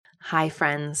Hi,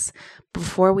 friends.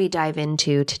 Before we dive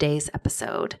into today's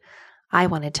episode, I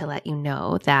wanted to let you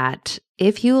know that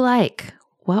if you like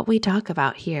what we talk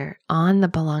about here on the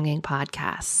Belonging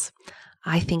Podcasts,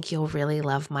 I think you'll really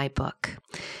love my book.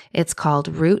 It's called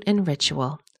Root and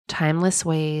Ritual: Timeless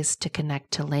Ways to Connect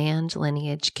to Land,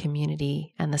 Lineage,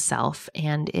 Community, and the Self.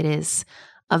 And it is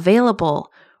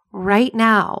available right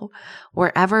now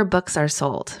wherever books are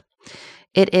sold.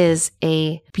 It is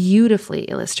a beautifully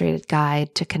illustrated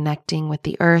guide to connecting with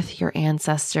the earth, your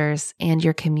ancestors, and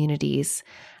your communities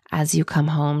as you come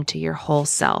home to your whole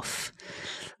self.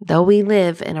 Though we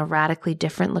live in a radically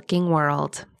different looking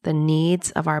world, the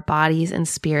needs of our bodies and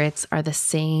spirits are the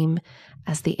same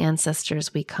as the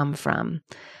ancestors we come from.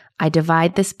 I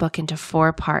divide this book into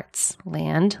 4 parts: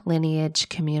 land, lineage,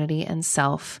 community, and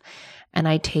self. And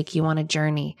I take you on a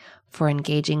journey for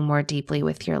engaging more deeply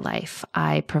with your life.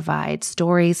 I provide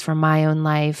stories from my own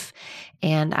life,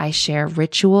 and I share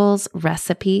rituals,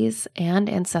 recipes, and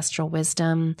ancestral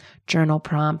wisdom, journal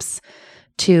prompts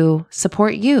to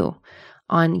support you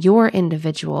on your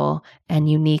individual and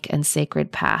unique and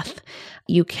sacred path.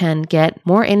 You can get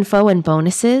more info and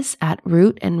bonuses at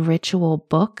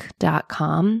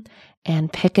rootandritualbook.com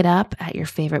and pick it up at your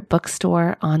favorite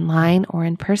bookstore, online, or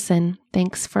in person.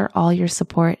 Thanks for all your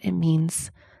support. It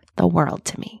means the world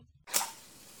to me.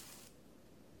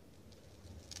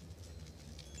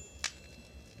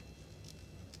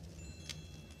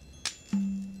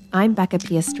 I'm Becca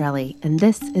Piastrelli, and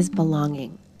this is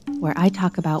Belonging, where I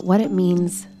talk about what it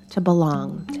means to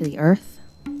belong to the earth,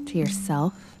 to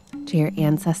yourself, to your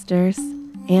ancestors,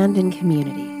 and in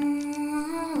community.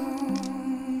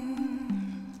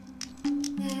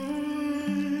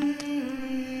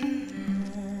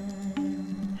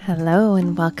 Hello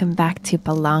and welcome back to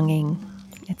Belonging.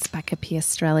 It's Becca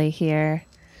Piastrelli here,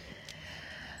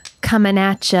 coming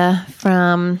at you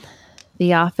from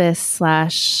the office /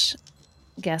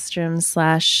 guest room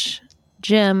 /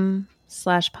 gym /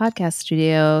 podcast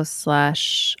studio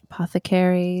 /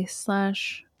 apothecary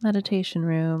 / meditation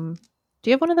room. Do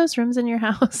you have one of those rooms in your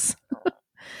house?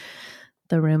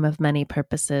 The room of many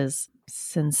purposes.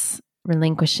 Since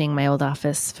relinquishing my old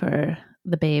office for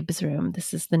the babes room,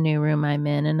 this is the new room I'm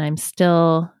in, and I'm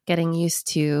still getting used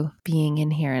to being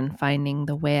in here and finding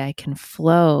the way I can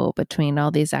flow between all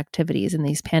these activities. In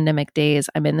these pandemic days,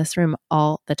 I'm in this room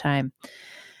all the time.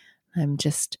 I'm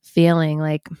just feeling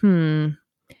like,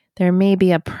 there may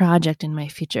be a project in my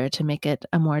future to make it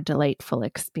a more delightful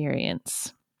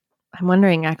experience. I'm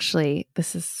wondering, actually,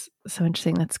 this is so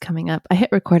interesting that's coming up. I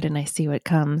hit record and I see what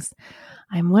comes.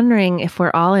 I'm wondering if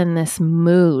we're all in this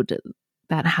mood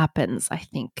that happens, I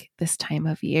think, this time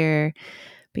of year,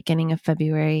 beginning of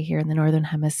February here in the Northern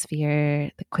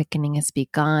Hemisphere. The quickening has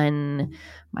begun.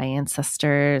 My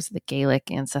ancestors, the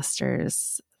Gaelic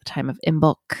ancestors, the time of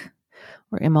Imbolc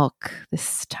or Imbolc,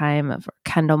 this time of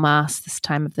Candlemas, this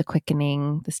time of the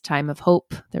quickening, this time of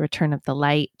hope, the return of the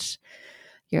light.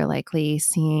 You're likely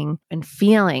seeing and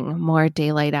feeling more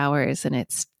daylight hours, and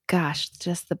it's, gosh,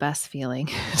 just the best feeling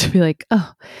to be like,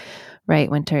 oh,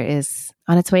 right, winter is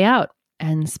on its way out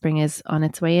and spring is on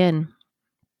its way in.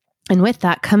 And with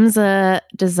that comes a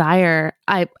desire,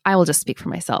 I will just speak for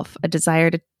myself, a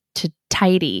desire to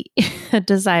tidy, a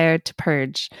desire to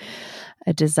purge,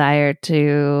 a desire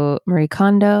to Marie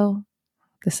Kondo.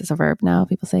 This is a verb now,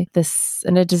 people say this,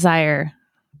 and a desire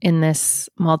in this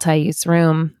multi-use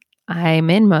room I'm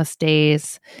in most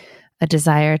days, a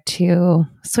desire to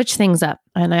switch things up.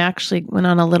 And I actually went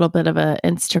on a little bit of an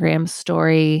Instagram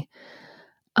story.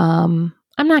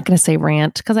 I'm not going to say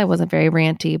rant because I wasn't very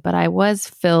ranty, but I was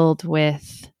filled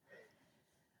with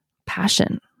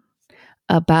passion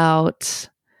about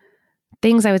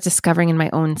things I was discovering in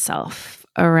my own self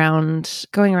around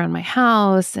going around my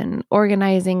house and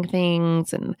organizing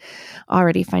things and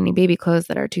already finding baby clothes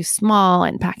that are too small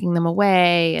and packing them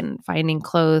away and finding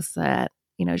clothes that,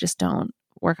 just don't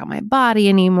work on my body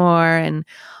anymore and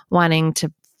wanting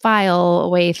to file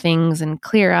away things and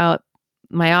clear out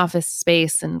my office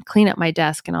space and clean up my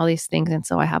desk and all these things. And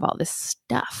so I have all this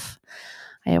stuff.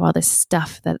 I have all this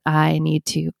stuff that I need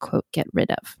to, quote, get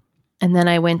rid of. And then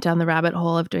I went down the rabbit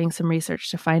hole of doing some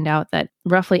research to find out that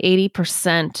roughly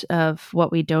 80% of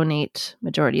what we donate,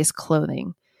 majority is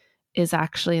clothing, is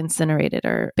actually incinerated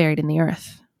or buried in the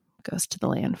earth, goes to the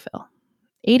landfill.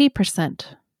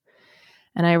 80%.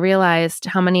 And I realized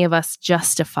how many of us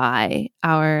justify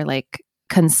our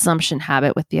consumption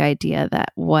habit with the idea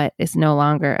that what is no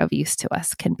longer of use to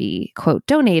us can be, quote,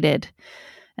 donated.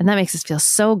 And that makes us feel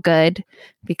so good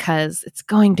because it's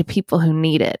going to people who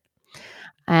need it.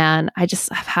 And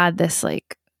I've had this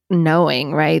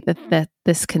knowing, right, that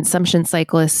this consumption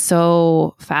cycle is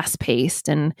so fast paced,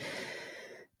 and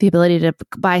the ability to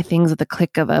buy things with the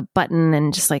click of a button,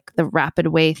 and just like the rapid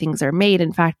way things are made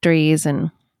in factories, and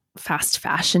fast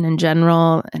fashion in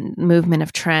general and movement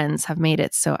of trends have made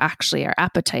it so actually our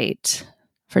appetite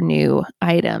for new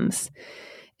items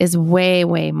is way,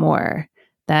 way more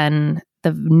than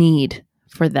the need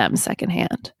for them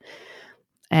secondhand.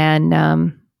 And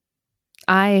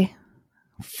I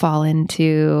fall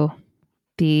into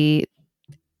the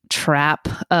trap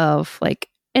of like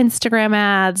Instagram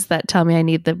ads that tell me I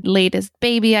need the latest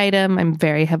baby item. I'm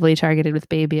very heavily targeted with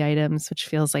baby items, which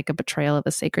feels like a betrayal of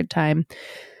a sacred time.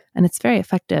 And it's very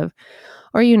effective.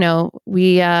 Or,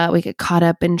 we get caught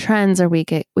up in trends, or we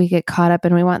get caught up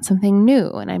and we want something new.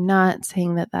 And I'm not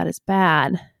saying that that is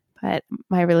bad, but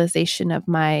my realization of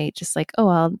my just like,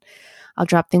 I'll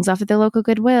drop things off at the local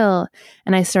Goodwill.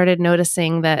 And I started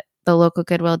noticing that the local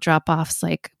Goodwill drop-offs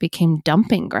like became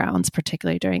dumping grounds,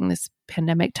 particularly during this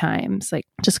pandemic times, like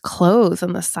just clothes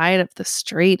on the side of the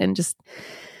street, and just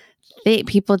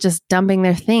people just dumping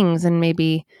their things and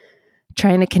maybe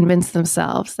trying to convince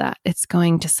themselves that it's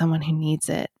going to someone who needs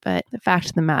it. But the fact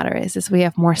of the matter is we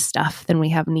have more stuff than we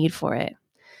have need for it.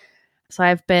 So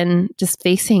I've been just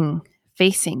facing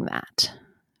that.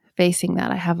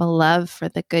 I have a love for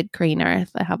the good green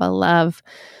earth. I have a love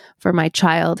for my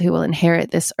child who will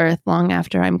inherit this earth long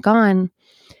after I'm gone.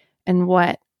 And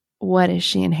what is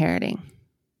she inheriting?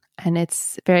 And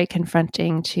it's very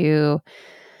confronting to,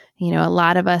 a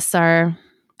lot of us are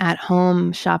at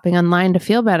home shopping online to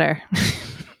feel better.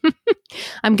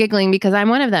 I'm giggling because I'm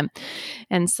one of them.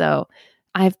 And so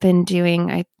I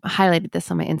highlighted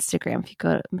this on my Instagram.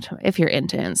 If you're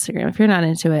into Instagram, if you're not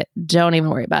into it, don't even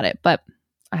worry about it. But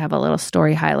I have a little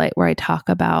story highlight where I talk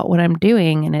about what I'm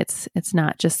doing, and it's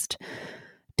not just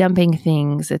dumping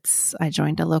things. I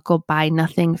joined a local Buy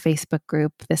Nothing Facebook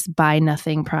group. This Buy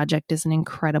Nothing project is an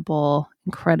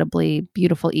incredibly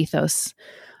beautiful ethos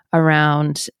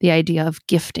around the idea of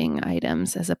gifting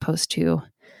items as opposed to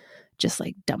just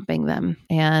like dumping them.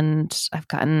 And I've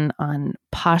gotten on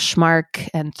Poshmark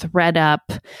and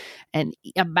ThreadUp, and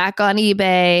I'm back on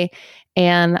eBay,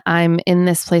 and I'm in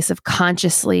this place of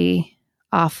consciously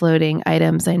offloading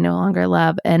items I no longer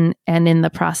love. And in the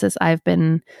process, I've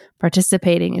been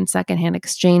participating in secondhand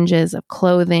exchanges of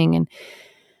clothing,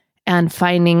 and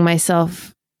finding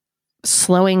myself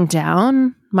slowing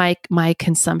down my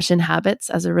consumption habits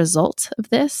as a result of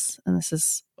this. And this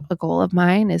is a goal of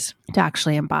mine, is to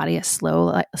actually embody a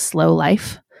slow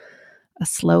life, a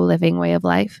slow living way of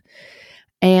life.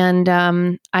 And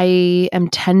I am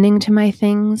tending to my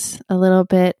things a little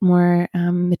bit more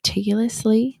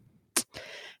meticulously.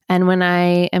 And when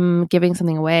I am giving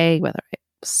something away, whether I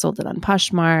sold it on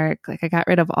Poshmark, like I got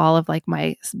rid of all of like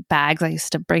my bags I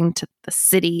used to bring to the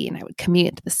city, and I would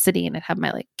commute to the city and I'd have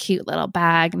my like cute little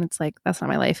bag, and it's like, that's not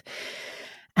my life.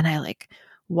 And I like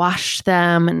washed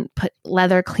them and put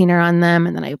leather cleaner on them.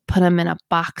 And then I put them in a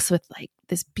box with like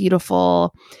this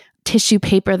beautiful tissue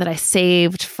paper that I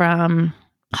saved from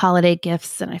holiday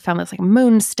gifts. And I found this like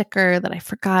moon sticker that I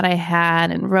forgot I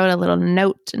had, and wrote a little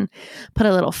note and put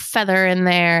a little feather in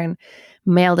there and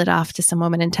mailed it off to some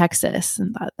woman in Texas,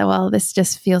 and thought, well, this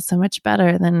just feels so much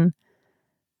better than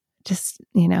just,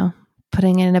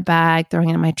 putting it in a bag, throwing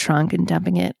it in my trunk, and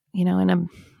dumping it, in a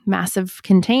massive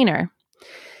container.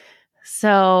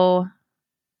 So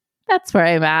that's where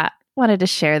I'm at. Wanted to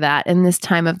share that in this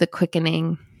time of the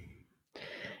quickening.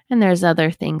 And there's other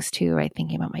things too, right?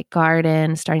 Thinking about my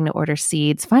garden, starting to order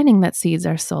seeds, finding that seeds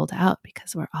are sold out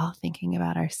because we're all thinking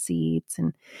about our seeds,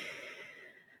 and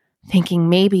thinking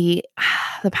maybe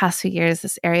the past few years,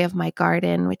 this area of my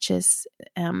garden, which is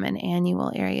an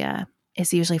annual area,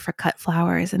 is usually for cut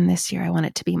flowers. And this year I want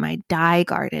it to be my dye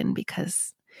garden,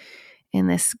 because in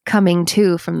this coming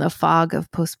to from the fog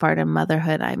of postpartum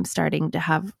motherhood, I'm starting to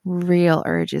have real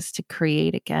urges to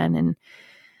create again and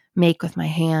make with my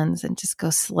hands and just go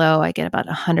slow. I get about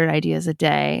 100 ideas a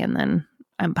day, and then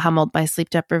I'm pummeled by sleep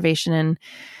deprivation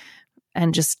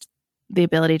and just the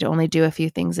ability to only do a few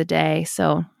things a day.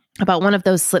 So about one of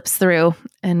those slips through,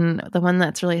 and the one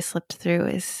that's really slipped through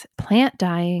is plant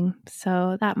dyeing.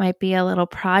 So that might be a little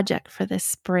project for this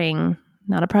spring.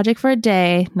 Not a project for a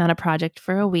day, not a project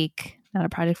for a week, not a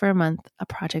project for a month, a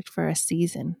project for a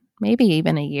season, maybe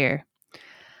even a year.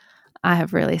 I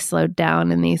have really slowed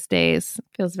down in these days. It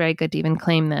feels very good to even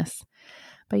claim this.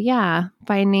 But yeah,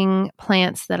 finding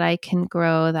plants that I can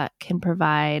grow that can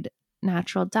provide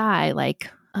natural dye, like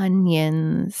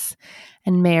onions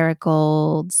and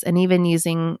marigolds, and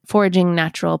even foraging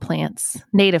natural plants,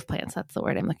 native plants, that's the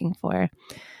word I'm looking for,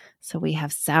 So we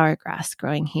have sour grass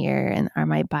growing here in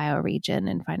my bioregion,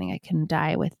 and finding I can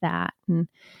dye with that, and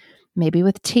maybe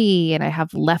with tea. And I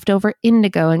have leftover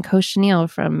indigo and cochineal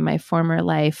from my former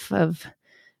life of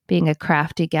being a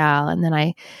crafty gal. And then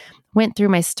I went through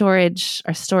my storage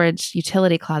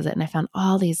utility closet, and I found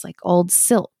all these like old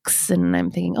silks. And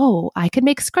I'm thinking, oh, I could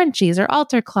make scrunchies or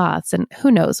altar cloths, and who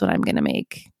knows what I'm going to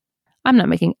make. I'm not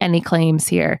making any claims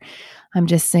here. I'm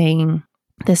just saying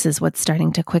this is what's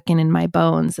starting to quicken in my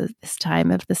bones at this time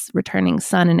of this returning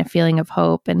sun, and a feeling of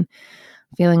hope and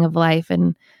feeling of life.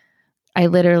 And I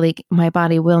literally, my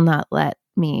body will not let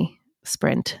me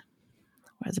sprint,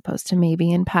 as opposed to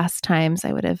maybe in past times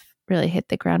I would have really hit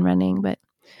the ground running, but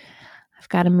I've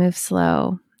got to move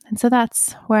slow. And so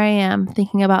that's where I am,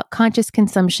 thinking about conscious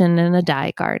consumption in a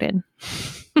dye garden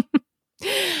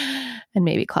and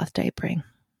maybe cloth diapering,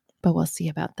 but we'll see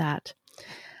about that.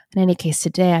 In any case,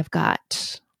 today I've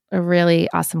got a really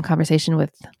awesome conversation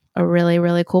with a really,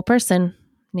 really cool person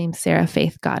named Sarah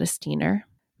Faith Gottesdiener.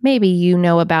 Maybe you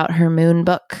know about her moon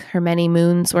book, her Many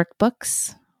Moons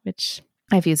workbooks, which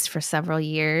I've used for several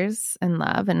years and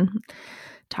love, and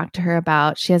talked to her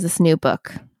about. She has this new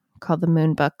book called The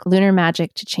Moon Book, Lunar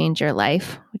Magic to Change Your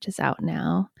Life, which is out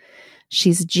now.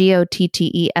 She's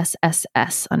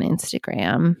GOTTESSS on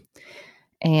Instagram.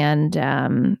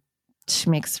 And she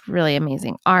makes really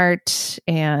amazing art,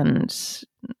 and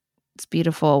it's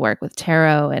beautiful work with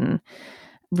tarot, and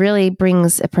really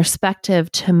brings a perspective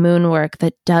to moon work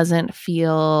that doesn't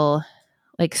feel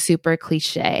like super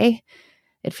cliche.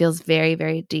 It feels very,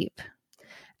 very deep.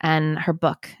 And her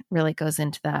book really goes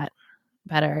into that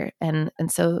better. And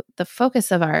so the focus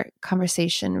of our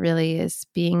conversation really is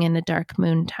being in a dark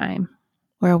moon time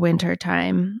or a winter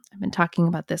time. I've been talking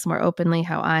about this more openly,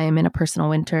 how I am in a personal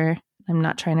winter. I'm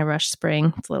not trying to rush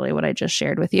spring. It's literally what I just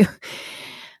shared with you.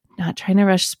 Not trying to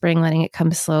rush spring, letting it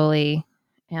come slowly,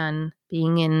 and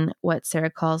being in what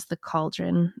Sarah calls the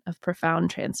cauldron of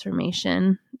profound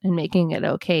transformation, and making it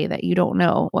okay that you don't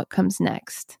know what comes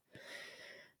next.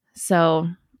 So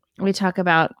we talk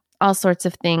about all sorts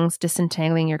of things,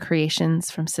 disentangling your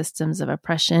creations from systems of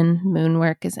oppression. Moon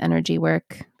work is energy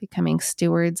work, becoming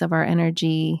stewards of our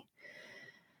energy.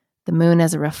 The moon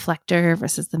as a reflector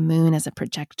versus the moon as a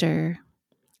projector.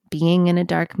 Being in a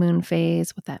dark moon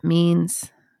phase, what that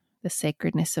means. The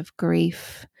sacredness of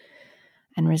grief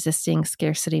and resisting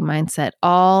scarcity mindset,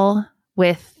 all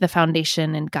with the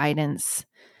foundation and guidance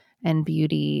and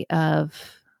beauty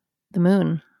of the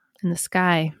moon in the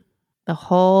sky. The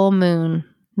whole moon,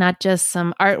 not just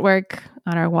some artwork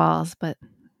on our walls, but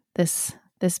this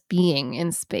being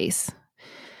in space.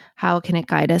 How can it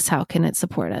guide us? How can it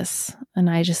support us? And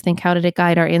I just think, how did it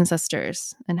guide our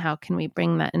ancestors? And how can we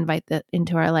bring that, invite that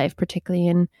into our life, particularly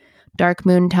in dark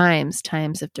moon times,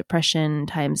 times of depression,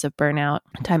 times of burnout,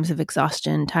 times of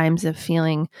exhaustion, times of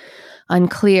feeling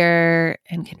unclear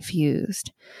and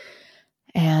confused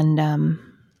and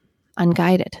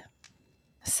unguided.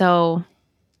 So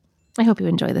I hope you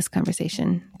enjoy this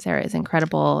conversation. Sarah is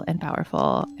incredible and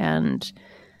powerful and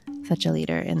such a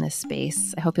leader in this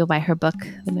space. I hope you'll buy her book,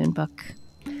 The Moon Book,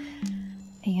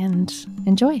 and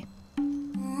enjoy.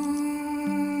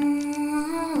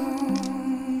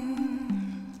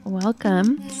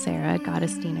 Welcome, Sarah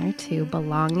Gottesdiener, to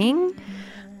Belonging.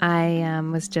 I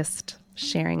was just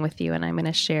sharing with you, and I'm going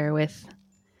to share with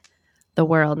the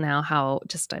world now how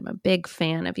just I'm a big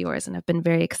fan of yours, and I've been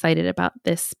very excited about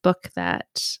this book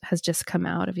that has just come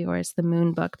out of yours, The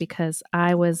Moon Book, because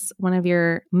I was one of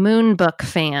your Moon Book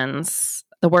fans,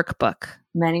 the workbook.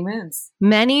 Many Moons.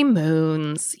 Many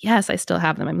Moons. Yes, I still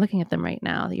have them. I'm looking at them right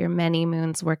now. Your Many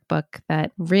Moons workbook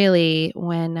that really,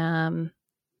 when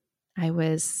I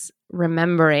was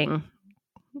remembering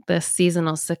the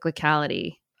seasonal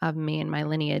cyclicality of me and my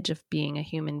lineage of being a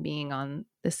human being on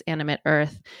this animate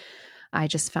earth, I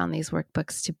just found these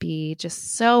workbooks to be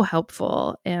just so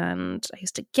helpful. And I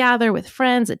used to gather with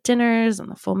friends at dinners on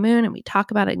the full moon, and we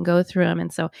talk about it and go through them.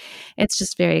 And so it's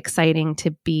just very exciting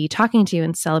to be talking to you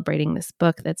and celebrating this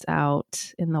book that's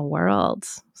out in the world.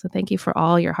 So thank you for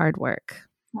all your hard work.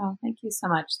 Oh, thank you so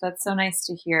much. That's so nice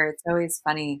to hear. It's always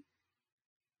funny.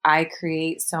 I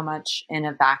create so much in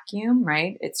a vacuum,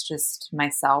 right? It's just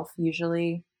myself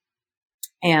usually.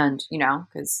 And,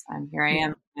 because here I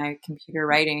am, my computer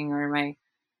writing or my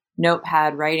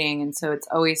notepad writing. And so it's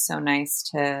always so nice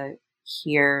to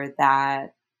hear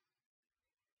that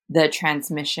the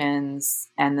transmissions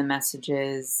and the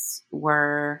messages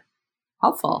were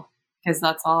helpful, because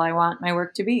that's all I want my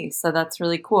work to be. So that's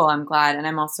really cool. I'm glad. And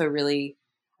I'm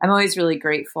always really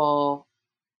grateful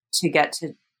to get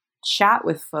to chat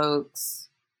with folks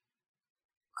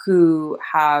who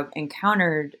have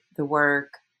encountered the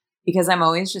work because I'm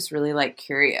always just really like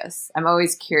curious. I'm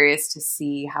always curious to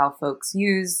see how folks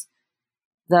use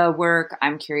the work.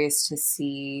 I'm curious to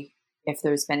see if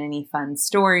there's been any fun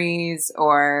stories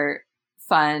or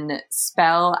fun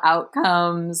spell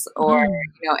outcomes or,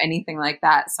 anything like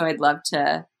that. So I love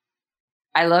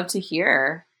to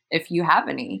hear if you have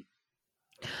any.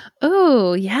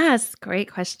 Oh, yes.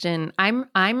 Great question. I'm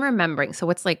remembering. So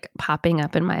what's like popping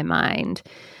up in my mind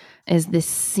is this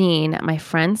scene at my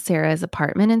friend Sarah's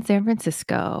apartment in San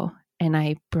Francisco. And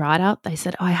I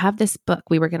said, oh, I have this book.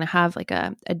 We were going to have like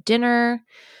a dinner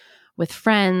with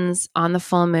friends on the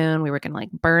full moon. We were going to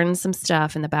like burn some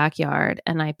stuff in the backyard.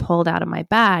 And I pulled out of my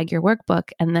bag your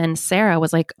workbook. And then Sarah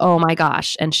was like, oh my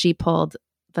gosh. And she pulled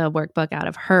the workbook out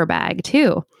of her bag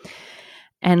too.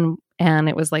 And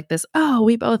it was like this, oh,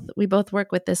 we both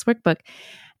work with this workbook.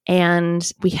 And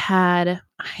we had,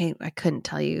 I couldn't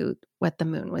tell you what the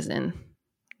moon was in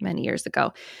many years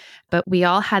ago, but we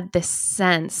all had this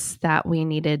sense that we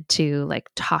needed to like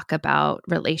talk about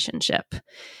relationship.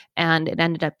 And it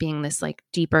ended up being this like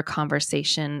deeper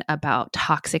conversation about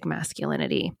toxic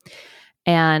masculinity.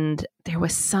 And there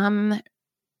was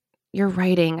your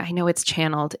writing, I know it's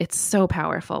channeled. It's so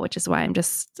powerful, which is why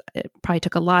it probably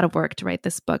took a lot of work to write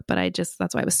this book, but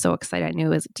that's why I was so excited. I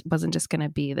knew it wasn't just going to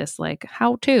be this like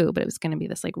how to, but it was going to be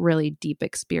this like really deep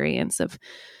experience of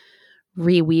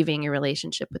reweaving your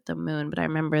relationship with the moon. But I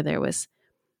remember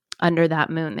under that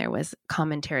moon, there was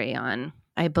commentary on,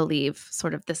 I believe,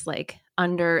 sort of this like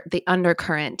the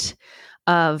undercurrent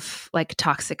of like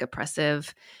toxic,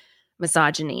 oppressive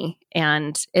misogyny.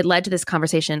 And it led to this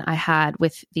conversation I had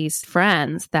with these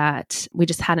friends that we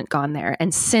just hadn't gone there.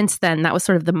 And since then, that was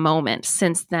sort of the moment.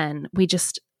 Since then,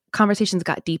 conversations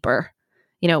got deeper.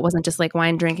 It wasn't just like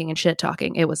wine drinking and shit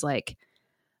talking. It was like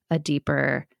a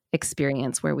deeper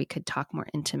experience where we could talk more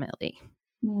intimately.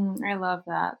 I love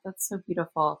that. That's so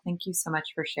beautiful. Thank you so much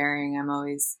for sharing.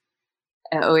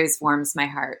 It always warms my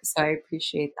heart. So I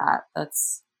appreciate that.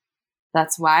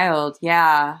 That's wild.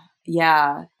 Yeah.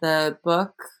 Yeah. The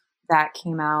book it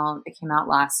came out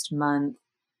last month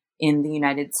in the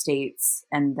United States,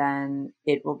 and then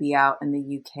it will be out in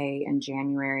the UK in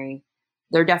January.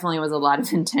 There definitely was a lot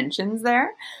of intentions there.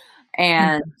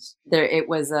 And it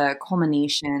was a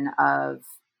culmination of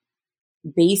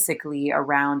basically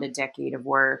around a decade of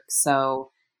work.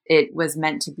 So it was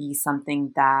meant to be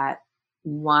something that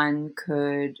one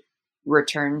could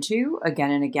return to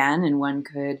again and again, and one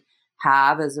could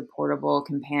have as a portable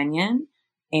companion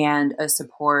and a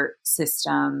support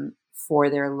system for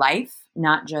their life,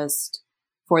 not just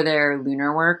for their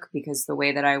lunar work, because the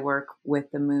way that I work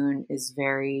with the moon is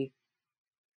very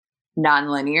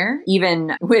nonlinear.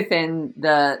 Even within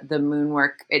the moon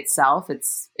work itself,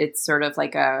 it's sort of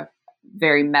like a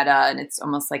very meta, and it's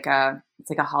almost like a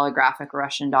holographic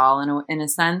Russian doll in a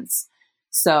sense.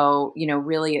 So,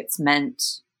 really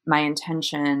my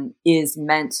intention is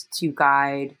meant to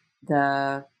guide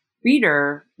the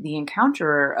reader, the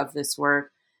encounterer of this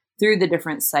work, through the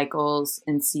different cycles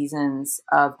and seasons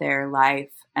of their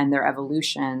life and their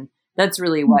evolution. That's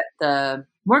really what the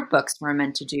workbooks were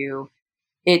meant to do.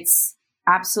 It's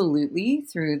absolutely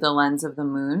through the lens of the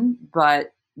moon,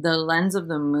 but the lens of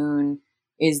the moon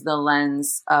is the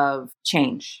lens of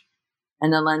change.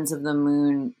 And the lens of the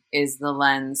moon is the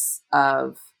lens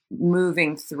of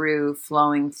moving through,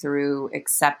 flowing through,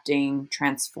 accepting,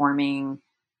 transforming,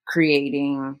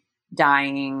 creating,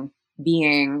 dying,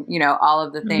 being, all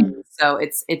of the things. So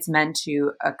it's meant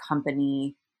to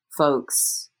accompany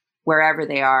folks wherever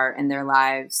they are in their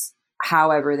lives,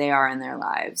 however they are in their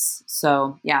lives.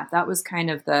 So yeah, that was kind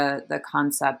of the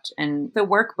concept. And the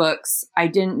workbooks, I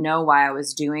didn't know why I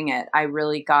was doing it. I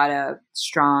really got a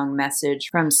strong message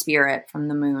from spirit, from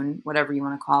the moon, whatever you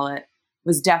want to call it.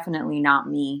 Was definitely not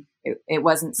me. It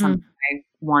wasn't something I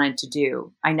wanted to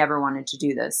do. I never wanted to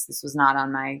do this. This was not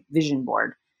on my vision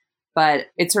board. But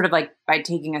it's sort of like by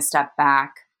taking a step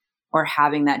back or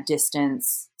having that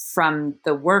distance from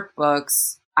the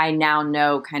workbooks, I now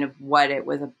know kind of what it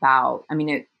was about. I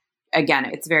mean,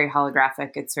 it's very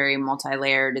holographic. It's very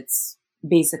multi-layered. It's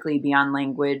basically beyond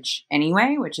language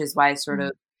anyway, which is why sort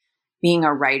of being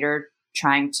a writer,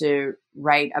 trying to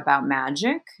write about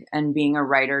magic, and being a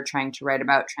writer trying to write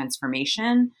about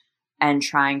transformation and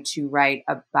trying to write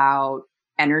about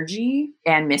energy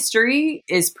and mystery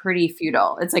is pretty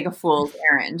futile. It's like a fool's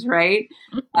errand, right?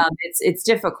 It's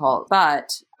difficult,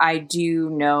 but I do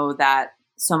know that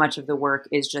so much of the work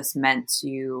is just meant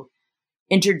to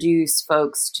introduce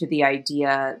folks to the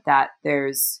idea that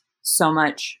there's so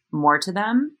much more to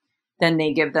them than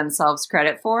they give themselves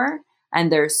credit for. And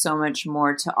there's so much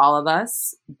more to all of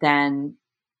us than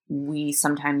we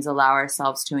sometimes allow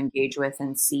ourselves to engage with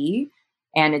and see.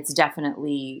 And it's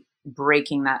definitely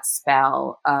breaking that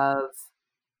spell of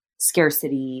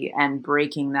scarcity and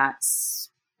breaking that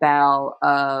spell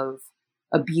of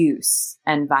abuse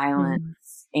and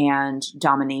violence and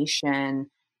domination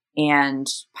and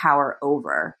power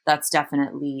over. That's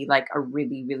definitely like a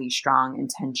really, really strong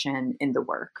intention in the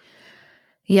work.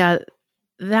 Yeah,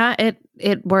 that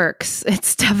it works.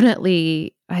 It's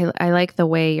definitely, I like the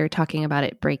way you're talking about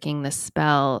it, breaking the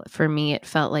spell. For me, it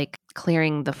felt like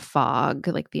clearing the fog,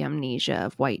 like the amnesia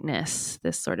of whiteness,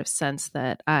 this sort of sense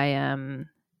that I am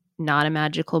not a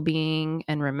magical being,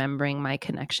 and remembering my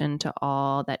connection to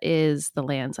all that is, the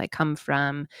lands I come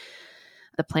from,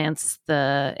 the plants,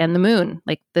 and the moon,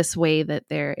 like this way that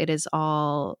it is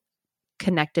all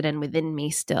connected and within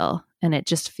me still. And it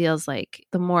just feels like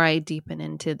the more I deepen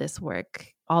into this work,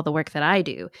 all the work that I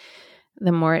do,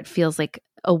 the more it feels like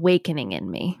awakening in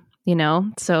me,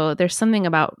 So there's something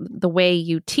about the way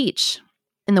you teach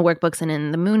in the workbooks and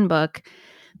in the moon book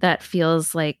that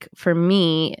feels like, for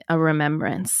me, a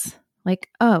remembrance. Like,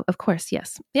 oh, of course,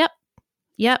 yes.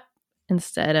 Yep.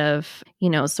 Instead of,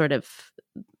 sort of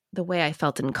the way I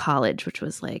felt in college, which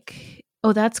was like,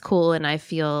 oh, that's cool. And I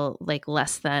feel like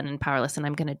less than and powerless, and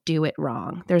I'm going to do it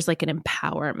wrong. There's like an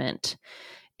empowerment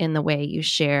in the way you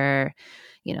share,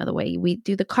 the way we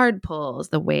do the card pulls,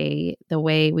 the way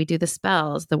we do the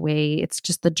spells, the way it's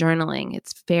just the journaling.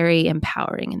 It's very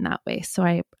empowering in that way. So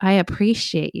I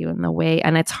appreciate you in the way,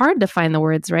 and it's hard to find the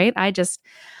words, right? I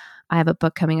have a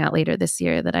book coming out later this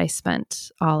year that I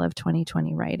spent all of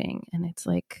 2020 writing, and it's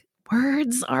like,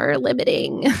 words are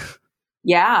limiting.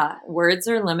 Yeah, words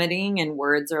are limiting, and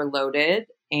words are loaded,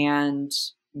 and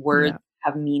words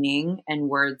have meaning, and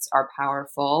words are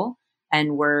powerful,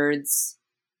 and words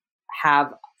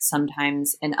have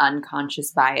sometimes an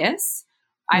unconscious bias.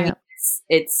 I mean,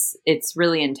 it's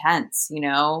really intense,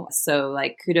 So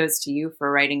like, kudos to you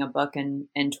for writing a book in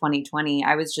 2020.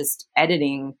 I was just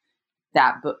editing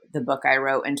that book, the book I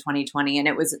wrote in 2020, and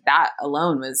it was, that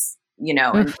alone was,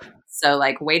 and so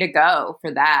like, way to go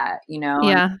for that,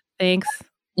 Yeah, and, thanks.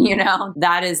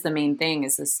 That is the main thing,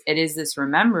 it is this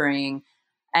remembering,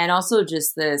 and also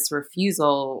just this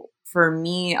refusal. For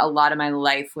me, a lot of my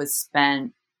life was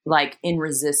spent like in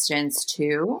resistance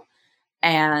too.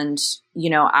 And,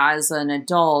 as an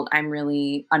adult, I'm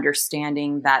really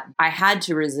understanding that I had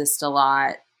to resist a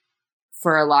lot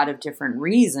for a lot of different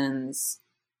reasons.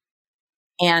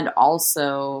 And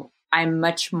also, I'm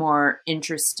much more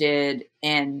interested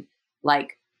in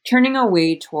like turning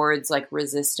away towards like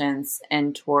resistance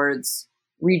and towards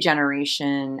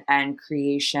regeneration and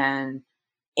creation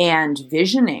and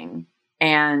visioning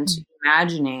and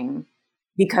imagining,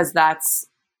 because that's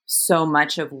so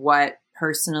much of what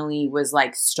personally was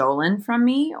like stolen from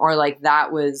me, or like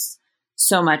that was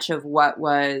so much of what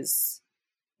was,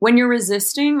 when you're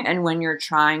resisting and when you're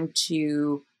trying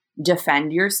to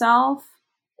defend yourself,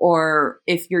 or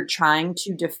if you're trying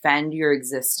to defend your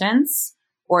existence,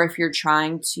 or if you're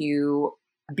trying to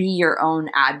be your own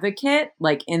advocate,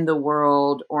 like in the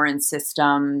world or in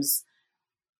systems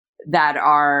that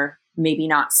are maybe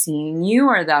not seeing you,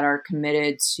 or that are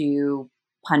committed to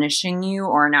punishing you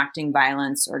or enacting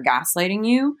violence or gaslighting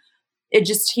you, it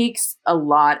just takes a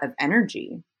lot of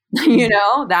energy.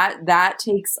 That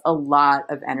takes a lot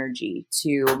of energy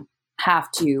to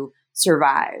have to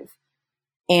survive.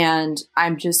 And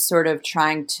I'm just sort of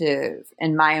trying to,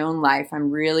 in my own life, I'm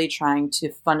really trying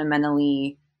to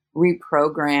fundamentally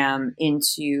reprogram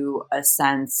into a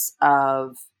sense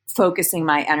of focusing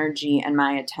my energy and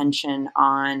my attention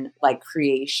on like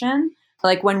creation.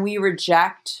 Like when we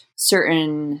reject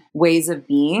certain ways of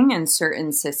being and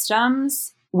certain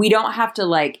systems, we don't have to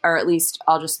like, or at least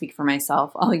I'll just speak for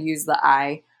myself. I'll use the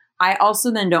I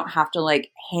also then don't have to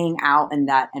like hang out in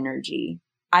that energy.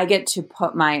 I get to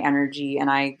put my energy, and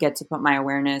I get to put my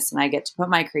awareness, and I get to put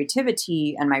my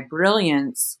creativity and my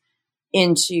brilliance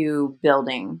into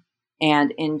building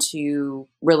and into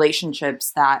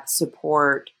relationships that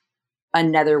support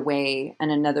another way and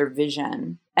another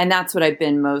vision. And that's what I've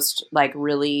been most like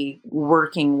really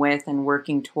working with and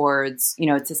working towards.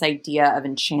 It's this idea of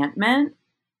enchantment,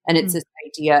 and it's this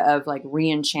idea of like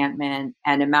re-enchantment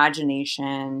and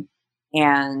imagination.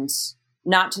 And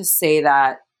not to say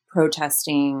that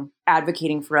protesting,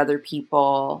 advocating for other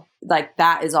people, like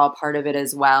that is all part of it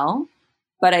as well.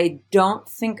 But I don't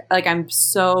think, like, I'm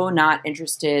so not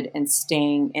interested in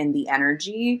staying in the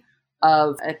energy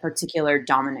of a particular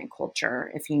dominant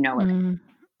culture, if you know what I mean.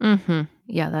 Mm-hmm.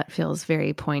 Yeah, that feels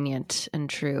very poignant and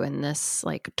true in this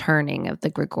like turning of the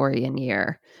Gregorian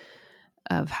year,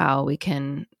 of how we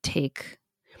can take.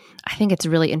 I think it's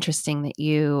really interesting that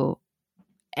you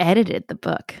edited the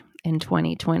book in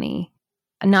 2020.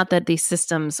 Not that these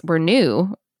systems were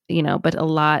new, but a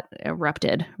lot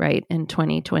erupted, right, in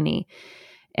 2020.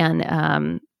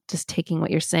 And just taking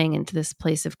what you're saying into this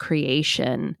place of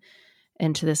creation,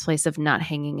 into this place of not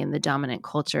hanging in the dominant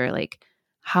culture. Like,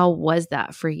 how was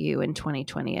that for you in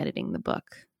 2020 editing the book?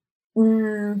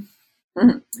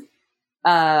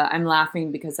 I'm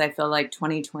laughing because I feel like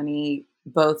 2020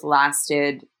 both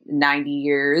lasted 90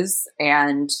 years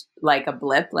and like a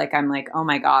blip. Like, I'm like, oh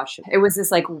my gosh, it was this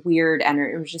like weird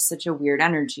energy. It was just such a weird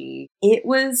energy. It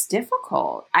was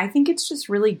difficult. I think it's just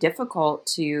really difficult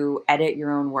to edit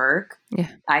your own work. Yeah.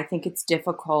 I think it's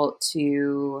difficult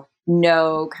to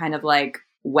know kind of like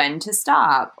when to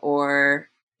stop, or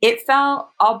it felt,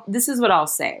 this is what I'll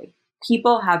say.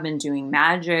 People have been doing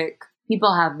magic.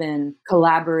 People have been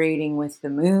collaborating with the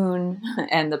moon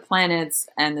and the planets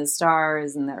and the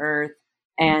stars and the earth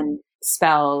and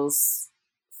spells,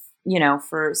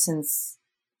 since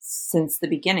the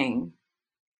beginning.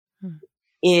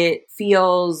 It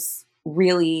feels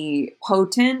really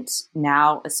potent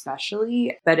now,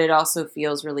 especially, but it also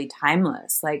feels really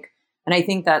timeless. Like, and I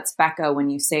think that's Becca, when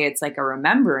you say it's like a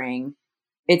remembering,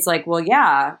 it's like, well,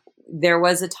 yeah, there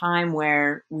was a time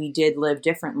where we did live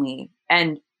differently.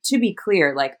 And to be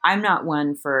clear, like, I'm not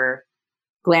one for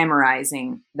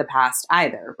glamorizing the past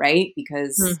either, right?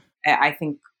 Because I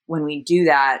think when we do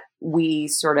that, we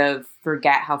sort of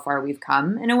forget how far we've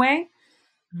come in a way,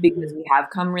 because we have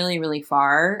come really, really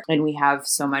far and we have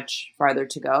so much farther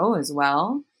to go as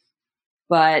well.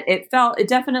 But it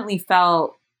definitely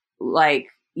felt like,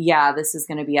 yeah, this is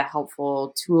going to be a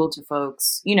helpful tool to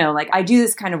folks. Like, I do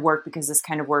this kind of work because this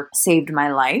kind of work saved my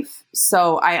life.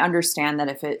 So I understand that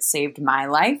if it saved my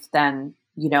life, then,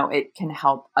 it can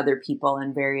help other people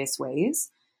in various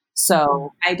ways.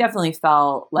 So I definitely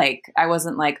felt like I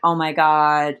wasn't like, oh my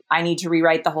God, I need to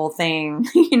rewrite the whole thing.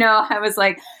 I was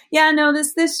like, yeah, no,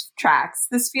 this tracks.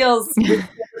 This feels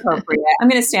appropriate. I'm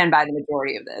going to stand by the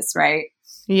majority of this, right?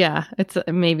 Yeah,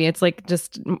 it's like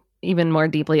just even more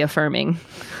deeply affirming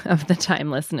of the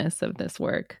timelessness of this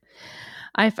work.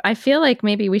 I feel like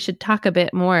maybe we should talk a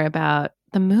bit more about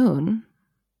the moon,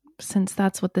 since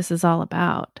that's what this is all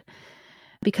about.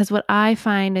 Because what I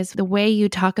find is the way you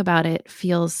talk about it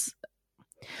feels,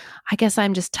 I guess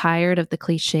I'm just tired of the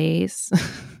cliches.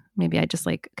 Maybe I just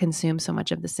like consume so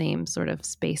much of the same sort of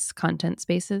content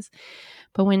spaces.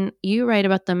 But when you write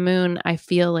about the moon, I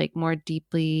feel like more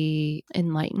deeply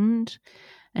enlightened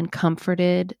and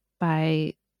comforted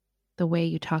by the way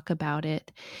you talk about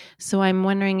it. So I'm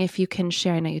wondering if you can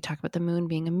share, I know you talk about the moon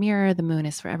being a mirror, the moon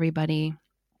is for everybody,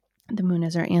 the moon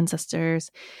is our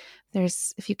ancestors.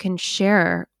 If you can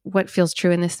share what feels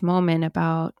true in this moment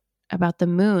about the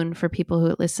moon for people who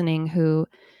are listening who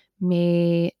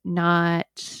may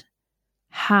not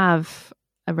have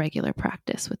a regular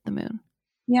practice with the moon.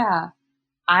 Yeah.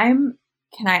 Can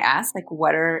I ask, like,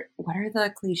 what are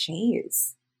the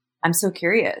cliches? I'm so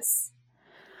curious.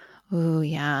 Oh,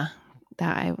 yeah.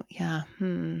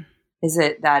 Is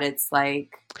it that it's like,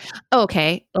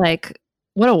 okay, like,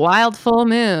 what a wild full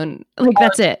moon. Like,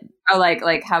 that's it. Oh,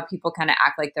 like how people kind of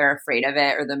act like they're afraid of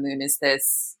it, or the moon is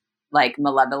this like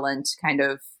malevolent kind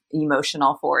of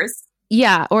emotional force.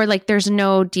 Yeah. Or like there's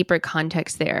no deeper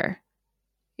context there,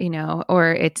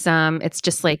 or it's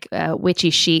just like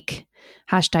witchy chic,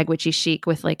 hashtag witchy chic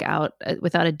without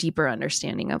a deeper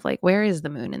understanding of like, where is the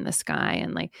moon in the sky?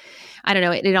 And like, I don't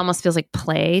know, it almost feels like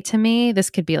play to me. This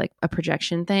could be like a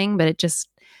projection thing, but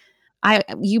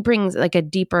you bring like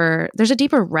there's a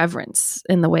deeper reverence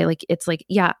in the way, like, it's like,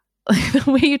 yeah, the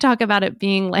way you talk about it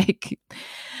being like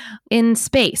in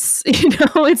space,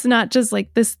 it's not just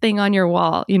like this thing on your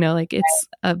wall, like it's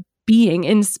a being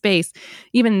in space.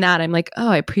 Even that, I'm like, oh,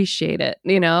 I appreciate it,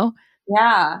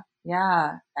 Yeah.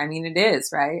 I mean, it is,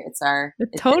 right? It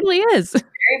totally is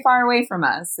very far away from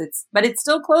us. But it's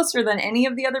still closer than any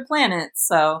of the other planets.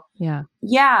 So yeah.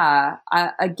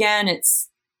 Again, it's,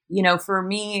 for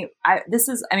me, this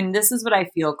is what I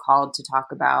feel called to talk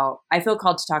about. I feel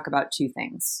called to talk about two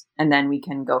things, and then we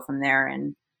can go from there,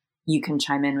 and you can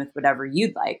chime in with whatever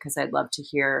you'd like, because I'd love to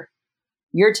hear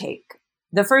your take.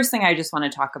 The first thing I just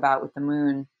want to talk about with the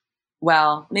moon,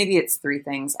 well, maybe it's three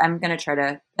things. I'm going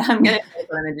to put them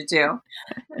into two.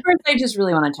 The first I just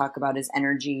really want to talk about is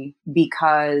energy,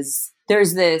 because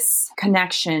there's this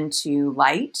connection to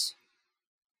light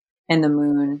and the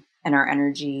moon and our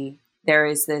energy. There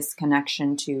is this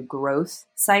connection to growth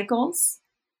cycles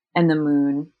and the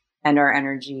moon and our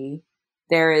energy.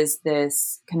 There is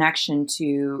this connection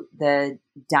to the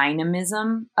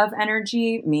dynamism of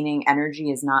energy, meaning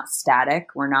energy is not static.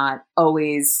 We're not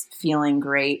always feeling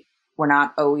great We're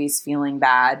not always feeling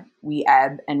bad. We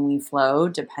ebb and we flow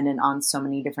dependent on so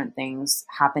many different things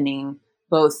happening,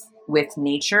 both with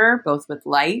nature, both with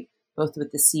light, both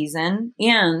with the season,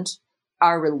 and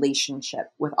our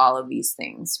relationship with all of these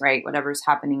things, right? Whatever's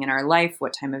happening in our life,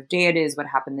 what time of day it is, what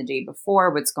happened the day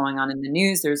before, what's going on in the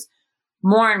news. There's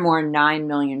more and more 9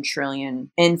 million trillion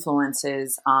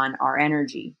influences on our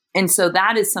energy. And so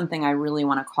that is something I really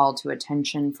want to call to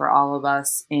attention for all of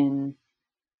us in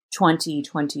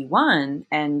 2021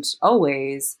 and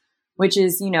always, which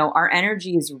is, our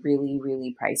energy is really,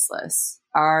 really priceless.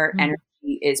 Our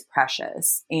energy is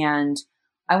precious. And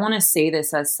I want to say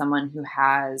this as someone who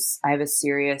I have a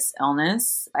serious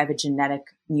illness. I have a genetic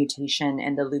mutation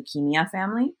in the leukemia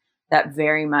family that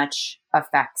very much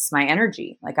affects my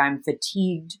energy. Like I'm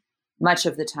fatigued much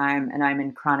of the time and I'm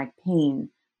in chronic pain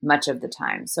much of the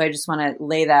time. So I just want to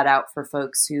lay that out for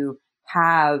folks who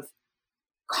have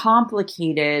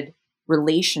complicated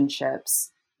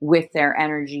relationships with their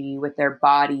energy, with their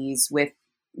bodies, with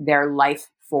their life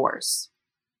force.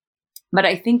 But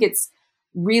I think it's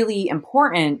really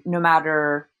important, no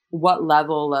matter what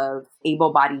level of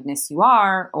able-bodiedness you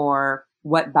are or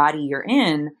what body you're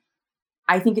in,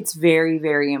 I think it's very,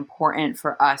 very important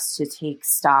for us to take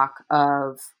stock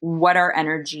of what our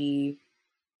energy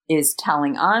is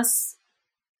telling us,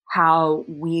 how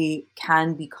we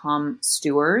can become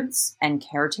stewards and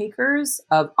caretakers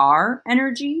of our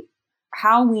energy,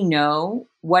 how we know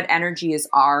what energy is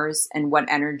ours and what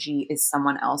energy is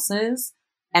someone else's,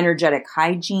 energetic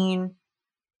hygiene,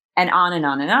 and on and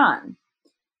on and on.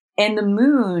 And the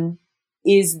moon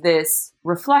is this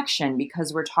reflection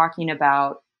because we're talking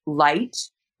about light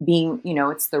being,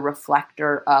 it's the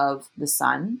reflector of the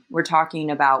sun. We're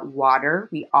talking about water.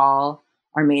 We all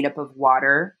are made up of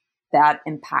water. That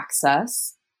impacts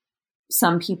us.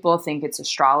 Some people think it's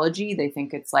astrology. They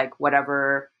think it's like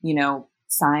whatever,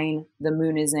 sign the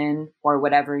moon is in or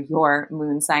whatever your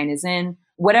moon sign is in,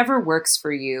 whatever works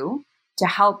for you to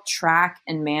help track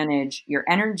and manage your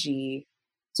energy,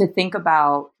 to think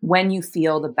about when you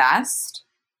feel the best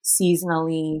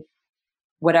seasonally,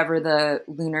 whatever the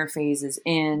lunar phase is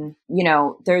in,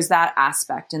 there's that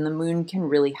aspect, and the moon can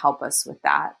really help us with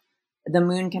that. The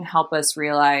moon can help us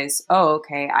realize, oh,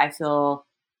 okay, I feel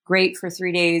great for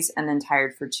 3 days and then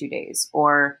tired for 2 days.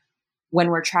 Or when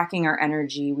we're tracking our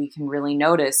energy, we can really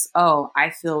notice, oh,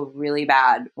 I feel really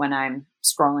bad when I'm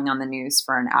scrolling on the news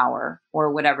for an hour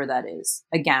or whatever that is.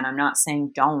 Again, I'm not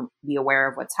saying don't be aware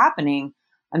of what's happening.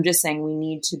 I'm just saying we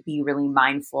need to be really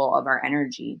mindful of our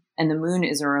energy. And the moon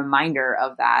is a reminder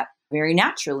of that very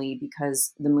naturally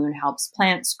because the moon helps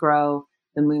plants grow.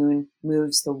 The moon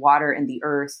moves the water in the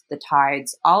earth, the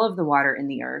tides, all of the water in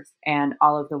the earth, and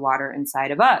all of the water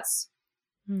inside of us.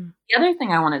 The other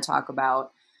thing I want to talk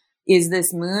about is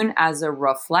this moon as a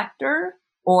reflector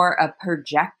or a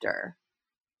projector,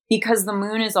 because the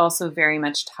moon is also very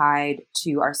much tied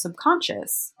to our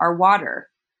subconscious, our water,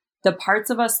 the parts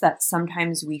of us that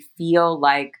sometimes we feel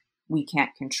like we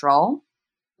can't control,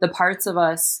 the parts of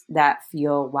us that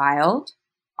feel wild,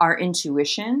 our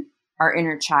intuition, our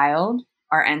inner child,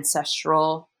 our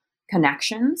ancestral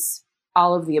connections,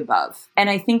 all of the above. And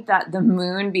I think that the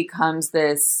moon becomes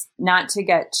this, not to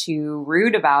get too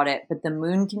rude about it, but the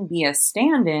moon can be a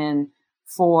stand-in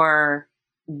for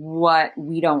what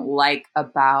we don't like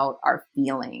about our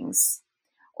feelings,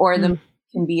 or the moon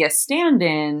can be a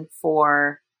stand-in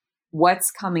for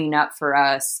what's coming up for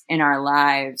us in our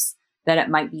lives that it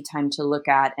might be time to look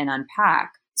at and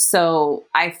unpack. So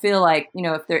I feel like,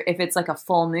 if it's like a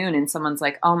full moon and someone's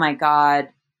like, oh my God,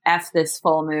 F this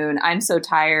full moon, I'm so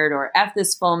tired, or F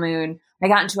this full moon, I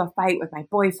got into a fight with my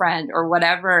boyfriend or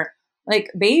whatever. Like,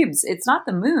 babes, it's not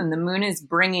the moon. The moon is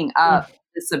bringing up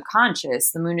the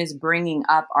subconscious. The moon is bringing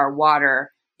up our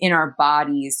water in our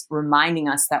bodies, reminding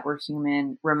us that we're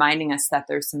human, reminding us that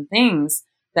there's some things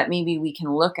that maybe we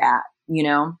can look at,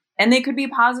 and they could be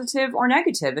positive or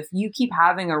negative. If you keep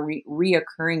having a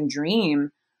reoccurring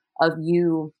dream of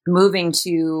you moving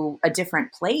to a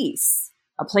different place,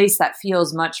 a place that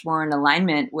feels much more in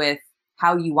alignment with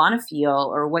how you want to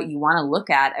feel or what you want to look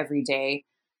at every day,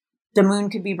 the moon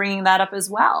could be bringing that up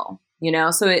as well,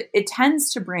 So it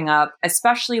tends to bring up,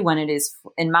 especially when it is,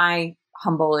 in my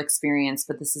humble experience,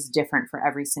 but this is different for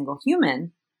every single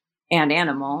human and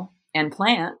animal and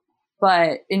plant,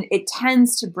 but it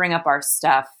tends to bring up our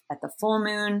stuff at the full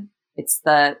moon. It's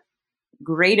the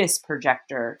greatest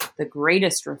projector, the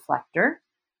greatest reflector,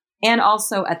 and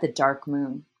also at the dark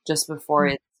moon, just before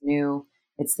it's new.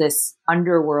 It's this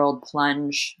underworld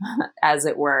plunge, as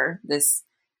it were, this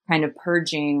kind of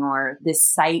purging, or this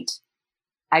site.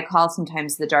 I call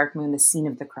sometimes the dark moon the scene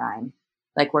of the crime,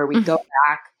 like where we go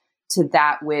back to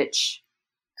that which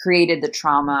created the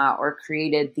trauma or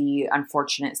created the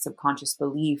unfortunate subconscious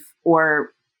belief.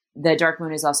 Or the dark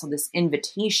moon is also this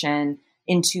invitation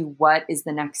into what is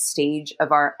the next stage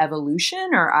of our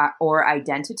evolution or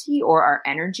identity or our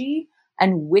energy.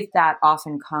 And with that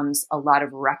often comes a lot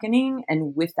of reckoning.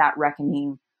 And with that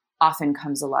reckoning often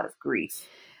comes a lot of grief.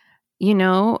 You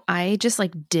know, I just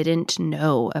like didn't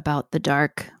know about the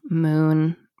dark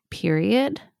moon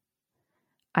period.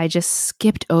 I just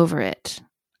skipped over it.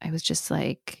 I was just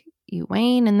like, you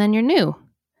wane and then you're new.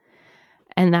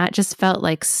 And that just felt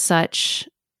like such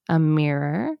a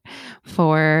mirror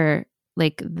for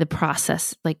like the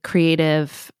process, like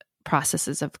creative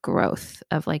processes of growth,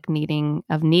 of like needing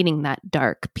that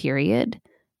dark period,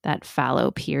 that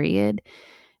fallow period,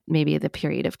 maybe the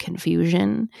period of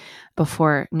confusion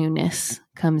before newness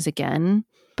comes again.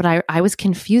 But I was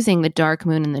confusing the dark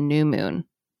moon and the new moon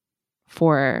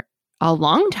for a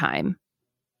long time.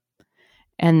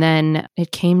 And then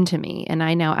it came to me, and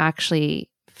I now actually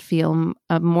feel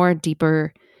a more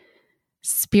deeper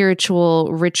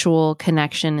spiritual ritual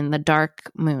connection in the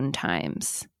dark moon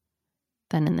times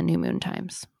than in the new moon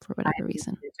times for whatever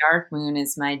reason. The dark moon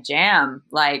is my jam.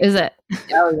 Like, is it?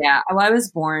 Oh yeah. Well, I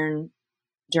was born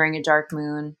during a dark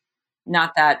moon.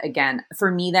 Not that, again,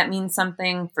 for me that means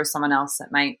something. For someone else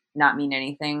that might not mean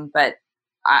anything, but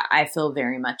I feel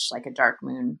very much like a dark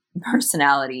moon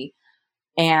personality.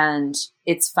 And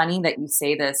it's funny that you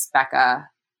say this, Becca,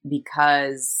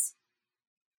 because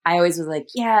I always was like,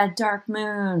 yeah, dark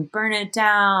moon, burn it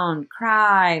down,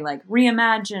 cry, like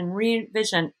reimagine,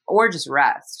 re-envision, or just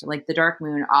rest. Like the dark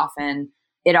moon often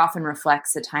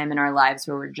reflects a time in our lives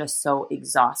where we're just so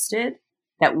exhausted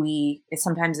that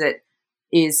sometimes it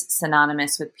is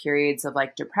synonymous with periods of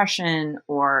like depression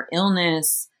or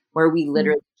illness where we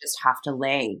literally just have to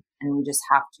lay and we just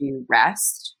have to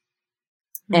rest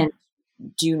and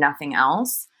do nothing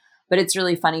else. But it's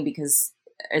really funny because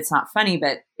it's not funny,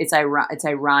 but it's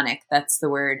ironic. That's the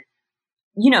word.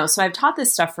 So I've taught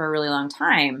this stuff for a really long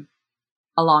time,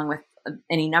 along with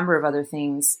any number of other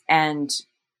things. And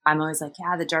I'm always like,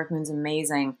 yeah, the dark moon's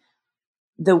amazing.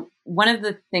 One of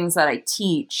the things that I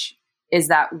teach is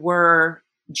that we're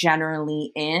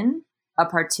generally in a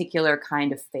particular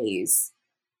kind of phase,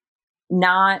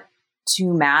 not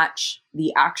to match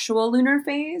the actual lunar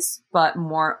phase, but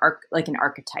more like an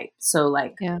archetype. So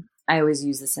like, yeah. I always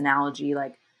use this analogy,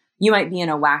 like you might be in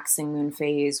a waxing moon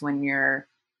phase when you're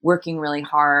working really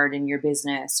hard in your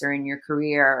business or in your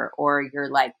career, or you're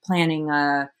like planning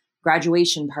a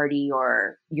graduation party,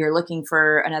 or you're looking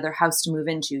for another house to move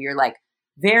into. You're like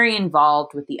very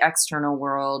involved with the external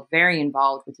world, very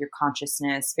involved with your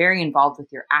consciousness, very involved with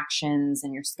your actions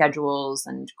and your schedules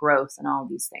and growth and all of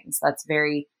these things. That's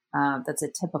a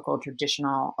typical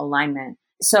traditional alignment.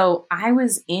 So I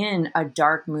was in a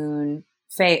dark moon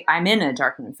phase. I'm in a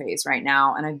dark moon phase right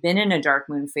now. And I've been in a dark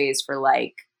moon phase for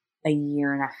like a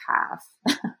year and a half.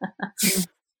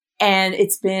 And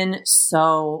it's been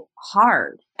so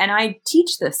hard. And I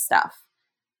teach this stuff.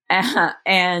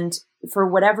 And for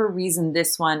whatever reason,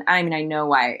 this one, I mean, I know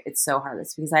why it's so hard.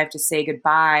 It's because I have to say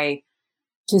goodbye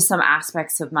to some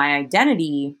aspects of my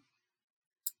identity.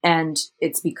 And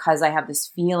it's because I have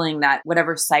this feeling that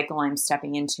whatever cycle I'm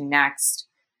stepping into next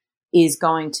is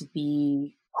going to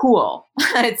be cool.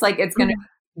 It's like, it's going to,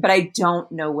 but I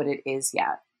don't know what it is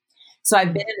yet. So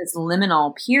I've been in this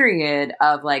liminal period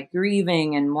of like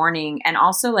grieving and mourning, and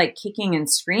also like kicking and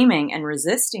screaming and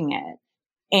resisting it.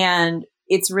 And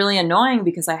it's really annoying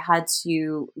because I had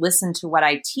to listen to what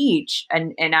I teach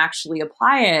and actually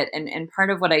apply it. And part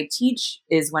of what I teach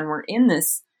is when we're in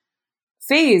this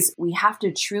phase, we have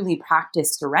to truly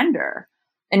practice surrender,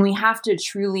 and we have to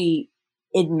truly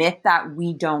admit that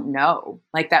we don't know,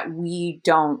 like that we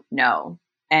don't know,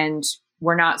 and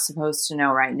we're not supposed to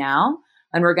know right now.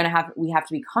 And we have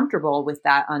to be comfortable with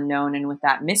that unknown and with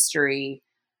that mystery.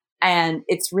 And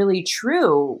it's really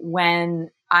true.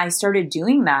 When I started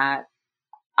doing that,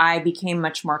 I became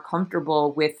much more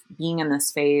comfortable with being in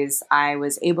this phase. I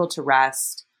was able to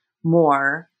rest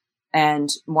more and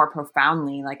more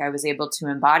profoundly. Like I was able to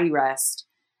embody rest.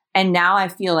 And now I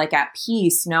feel like at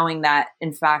peace, knowing that,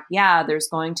 in fact, yeah, there's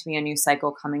going to be a new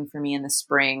cycle coming for me in the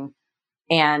spring.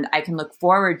 And I can look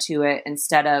forward to it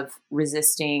instead of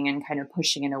resisting and kind of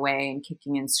pushing it away and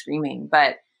kicking and screaming.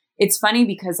 But it's funny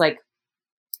because like,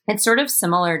 it's sort of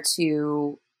similar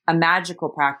to a magical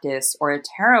practice or a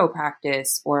tarot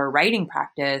practice or a writing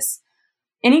practice.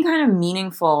 Any kind of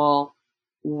meaningful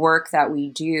work that we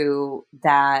do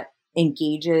that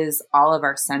engages all of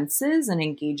our senses and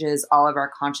engages all of our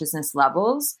consciousness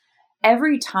levels,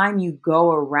 every time you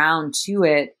go around to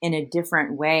it in a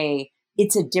different way,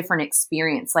 it's a different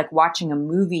experience. Like watching a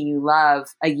movie you love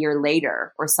a year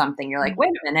later or something. You're like, wait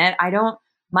a minute,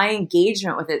 my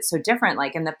engagement with it's so different.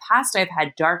 Like in the past, I've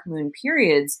had dark moon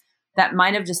periods that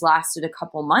might have just lasted a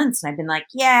couple months. And I've been like,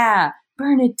 yeah,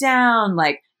 burn it down.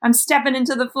 Like I'm stepping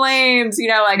into the flames,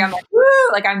 like I'm like, woo,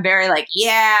 like I'm very like,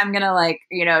 yeah, I'm going to like,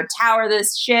 tower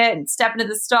this shit and step into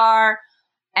the star.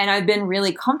 And I've been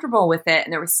really comfortable with it.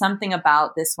 And there was something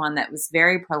about this one that was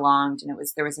very prolonged, and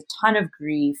there was a ton of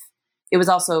grief. There was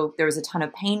a ton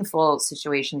of painful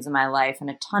situations in my life and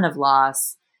a ton of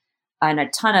loss and a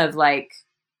ton of like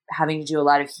having to do a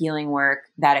lot of healing work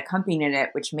that accompanied it,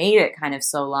 which made it kind of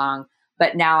so long.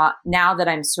 But now that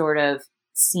I'm sort of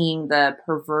seeing the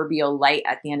proverbial light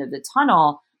at the end of the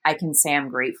tunnel, I can say I'm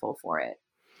grateful for it.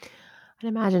 I'd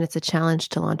imagine it's a challenge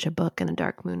to launch a book in a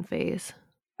dark moon phase.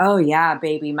 Oh yeah,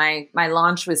 baby. My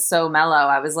launch was so mellow.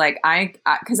 I was like,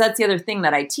 because that's the other thing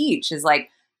that I teach is like,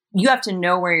 you have to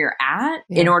know where you're at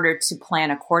in order to plan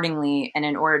accordingly and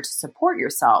in order to support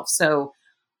yourself. So,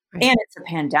 and it's a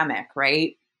pandemic,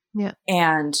 right? Yeah.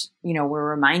 And, we're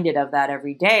reminded of that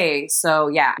every day. So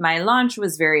yeah, my launch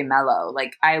was very mellow.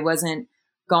 Like I wasn't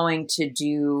going to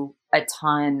do a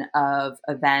ton of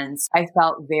events. I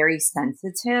felt very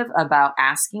sensitive about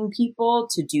asking people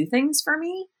to do things for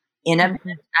me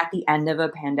at the end of a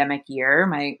pandemic year.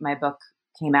 My book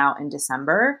came out in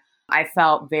December. I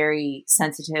felt very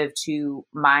sensitive to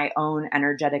my own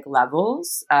energetic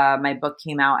levels. My book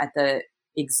came out at the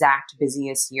exact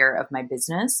busiest year of my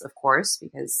business, of course,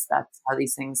 because that's how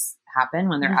these things happen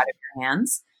when they're out of your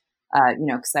hands,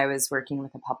 because I was working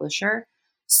with a publisher.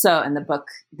 So, and the book,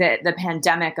 the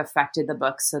pandemic affected the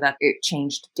book so that it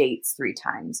changed dates 3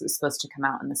 times. It was supposed to come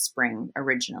out in the spring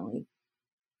originally,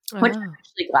 which I'm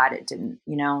actually glad it didn't,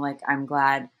 I'm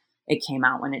glad it came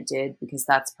out when it did, because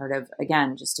that's part of,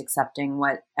 again, just accepting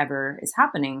whatever is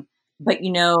happening. But,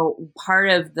 part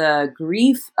of the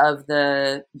grief of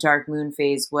the dark moon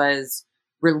phase was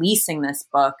releasing this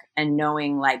book and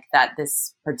knowing like that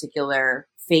this particular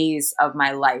phase of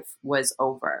my life was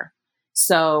over.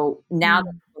 So now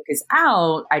that the book is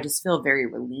out, I just feel very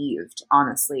relieved,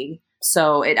 honestly.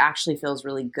 So it actually feels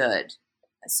really good.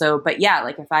 So, but yeah,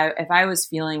 like if I was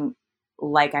feeling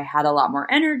like I had a lot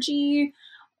more energy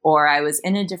or I was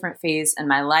in a different phase in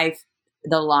my life,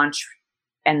 the launch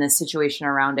and the situation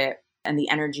around it and the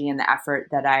energy and the effort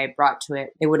that I brought to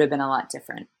it, it would have been a lot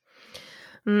different.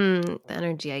 The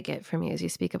energy I get from you as you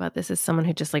speak about this is someone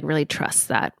who just like really trusts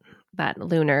that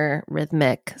lunar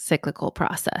rhythmic cyclical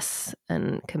process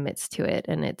and commits to it.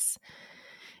 And it's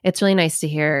really nice to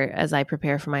hear as I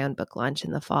prepare for my own book launch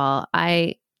in the fall.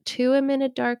 I too am in a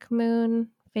dark moon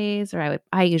phase, or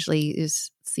I usually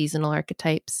use seasonal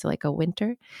archetypes, so like a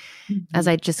winter, as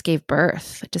I just gave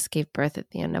birth. I just gave birth at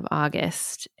the end of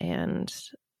August, and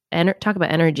talk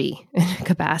about energy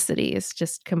capacity is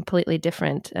just completely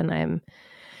different. And I'm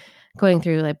going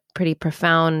through a pretty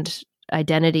profound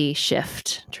identity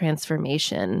shift,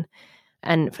 transformation,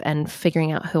 and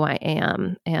figuring out who I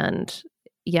am. And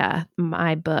yeah,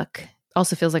 my book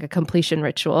also feels like a completion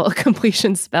ritual, a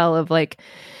completion spell of like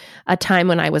a time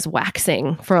when I was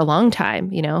waxing for a long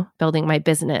time, building my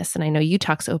business. And I know you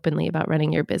talk so openly about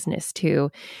running your business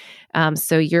too.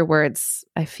 So your words,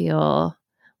 I feel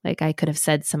like I could have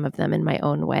said some of them in my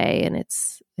own way. And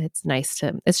it's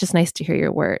just nice to hear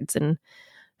your words and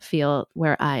feel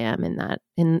where I am in that,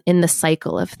 in the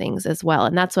cycle of things as well.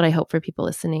 And that's what I hope for people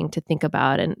listening to think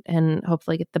about and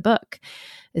hopefully get the book,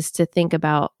 is to think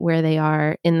about where they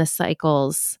are in the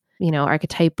cycles,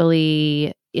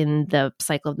 archetypally in the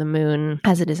cycle of the moon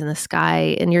as it is in the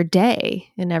sky, in your day,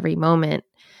 in every moment.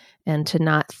 And to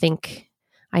not think,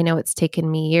 I know it's taken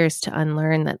me years to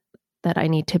unlearn that I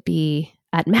need to be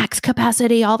at max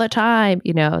capacity all the time,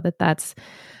 that's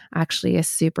actually a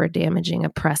super damaging,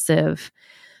 oppressive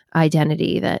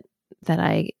identity that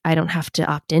I don't have to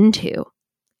opt into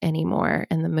anymore.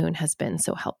 And the moon has been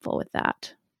so helpful with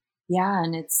that. Yeah.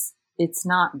 And it's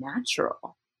not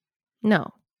natural.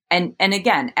 No. And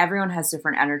again, everyone has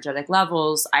different energetic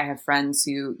levels. I have friends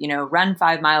who, run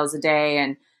 5 miles a day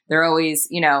and they're always,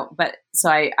 but so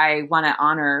I want to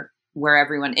honor where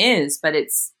everyone is, but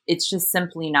it's just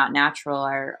simply not natural.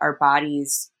 Our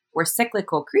bodies, we're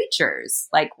cyclical creatures.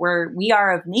 Like we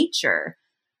are of nature.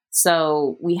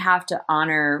 So we have to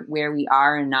honor where we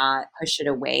are and not push it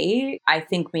away. I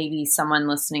think maybe someone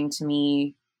listening to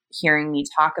me, hearing me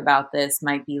talk about this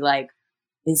might be like,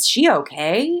 is she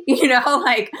okay?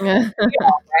 Right?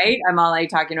 I'm all like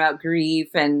talking about grief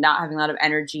and not having a lot of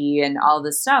energy and all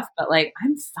this stuff, but like,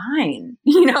 I'm fine.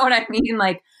 You know what I mean?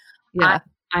 Like, yeah.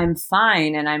 I'm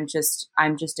fine. And I'm just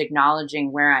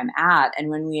acknowledging where I'm at. And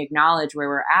when we acknowledge where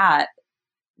we're at,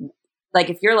 Like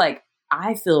if you're like,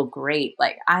 I feel great,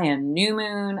 like I am new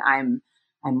moon, I'm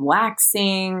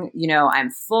waxing, I'm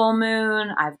full moon,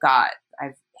 I've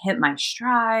hit my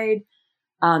stride.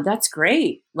 That's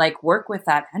great. Like work with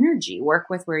that energy, work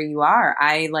with where you are.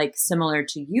 I like similar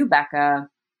to you, Becca,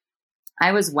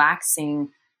 I was waxing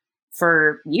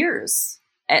for years,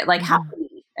 like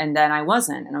happily. And then I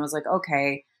wasn't. And I was like,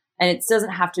 okay. And it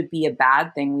doesn't have to be a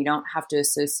bad thing. We don't have to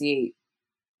associate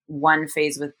one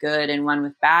phase with good and one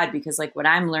with bad, because like what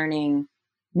I'm learning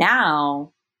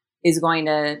now is going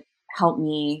to help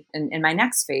me in my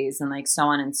next phase, and like so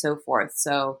on and so forth.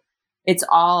 So it's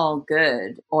all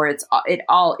good, or it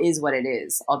all is what it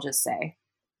is. I'll just say.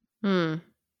 Yeah.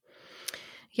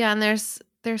 And there's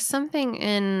something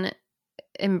in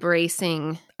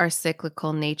embracing our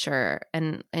cyclical nature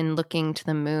and looking to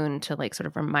the moon to like sort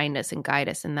of remind us and guide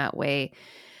us in that way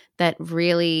that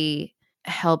really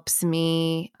helps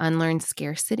me unlearn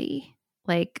scarcity.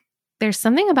 Like there's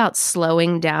something about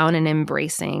slowing down and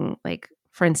embracing, like,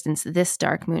 for instance, this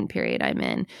dark moon period I'm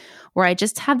in, where I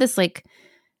just have this like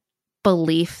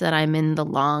belief that I'm in the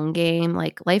long game.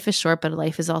 Like life is short, but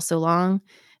life is also long.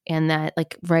 And that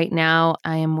like right now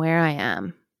I am where I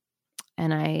am.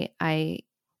 And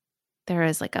there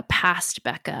is like a past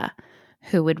Becca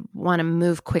who would want to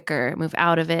move quicker, move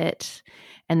out of it.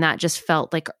 And that just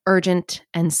felt like urgent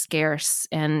and scarce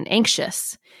and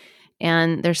anxious.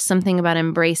 And there's something about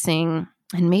embracing,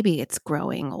 and maybe it's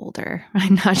growing older,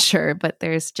 I'm not sure, but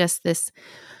there's just this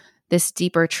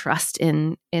deeper trust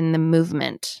in the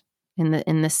movement, in the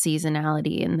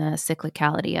seasonality, in the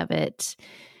cyclicality of it,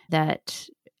 that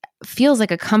feels like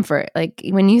a comfort. Like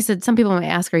when you said, some people might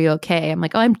ask, are you okay? I'm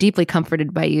like, oh, I'm deeply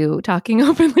comforted by you talking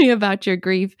openly about your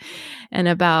grief and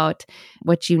about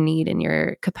what you need in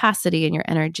your capacity and your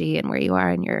energy and where you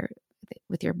are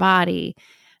with your body.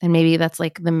 And maybe that's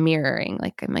like the mirroring.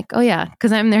 Like, I'm like, oh yeah,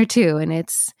 because I'm there too. And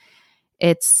it's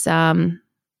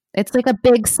like a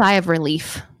big sigh of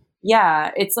relief. Yeah.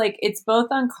 It's like, it's both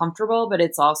uncomfortable, but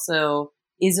it's also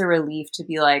is a relief to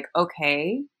be like,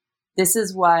 okay, this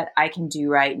is what I can do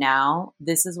right now.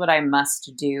 This is what I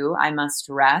must do. I must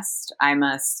rest. I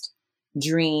must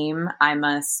dream. I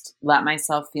must let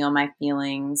myself feel my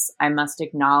feelings. I must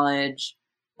acknowledge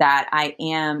that I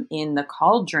am in the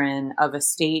cauldron of a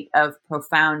state of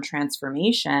profound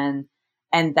transformation,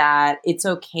 and that it's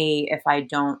okay if I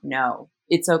don't know.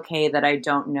 It's okay that I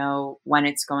don't know when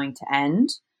it's going to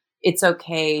end. It's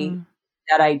okay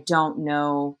that I don't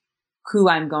know who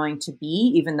I'm going to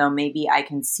be, even though maybe I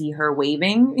can see her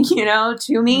waving,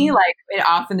 to me, like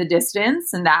off in the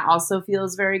distance. And that also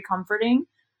feels very comforting.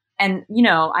 And,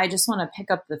 I just want to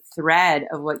pick up the thread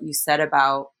of what you said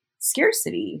about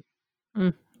scarcity,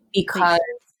 because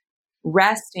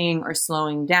resting or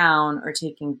slowing down or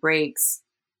taking breaks,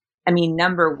 I mean,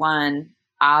 number one,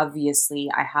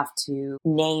 obviously I have to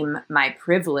name my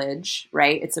privilege,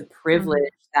 right? It's a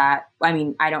privilege that, I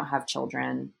mean, I don't have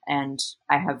children, and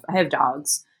I have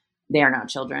dogs. They are not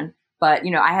children, but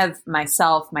I have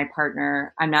myself, my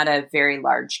partner. I'm not a very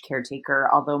large caretaker,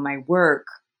 although my work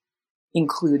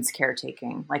includes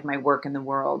caretaking, like my work in the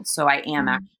world. So I am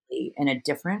actually in a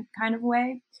different kind of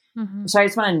way. So I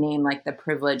just want to name like the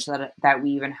privilege that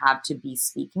we even have to be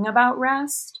speaking about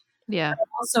rest. Yeah. I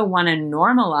also want to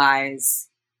normalize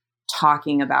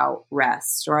talking about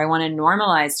rest, or I want to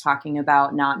normalize talking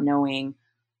about not knowing,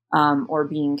 or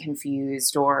being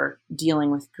confused or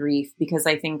dealing with grief, because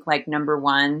I think like number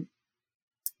one,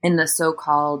 in the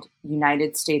so-called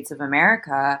United States of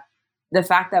America, the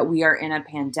fact that we are in a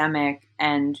pandemic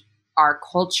and our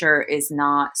culture is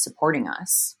not supporting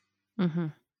us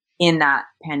in that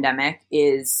pandemic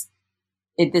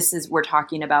we're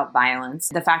talking about violence.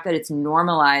 The fact that it's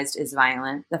normalized is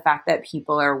violent. The fact that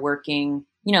people are working,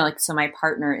 so my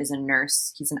partner is a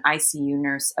nurse. He's an ICU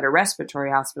nurse at a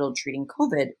respiratory hospital treating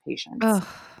COVID patients,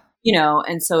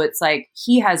 and so it's like,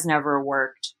 he has never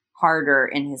worked harder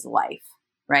in his life.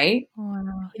 Right.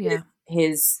 Wow. Yeah.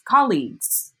 His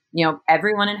colleagues,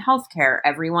 everyone in healthcare,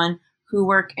 everyone who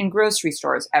work in grocery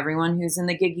stores, everyone who's in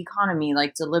the gig economy,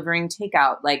 like delivering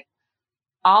takeout, like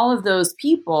all of those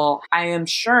people, I am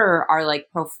sure, are like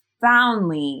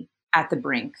profoundly at the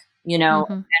brink,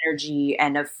 of energy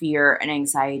and of fear and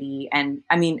anxiety. And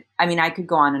I mean, I could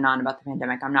go on and on about the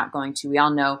pandemic. I'm not going to. We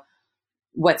all know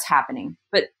what's happening.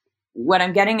 But what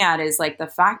I'm getting at is like the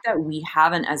fact that we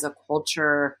haven't, as a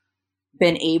culture,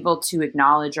 been able to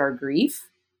acknowledge our grief.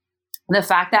 The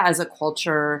fact that as a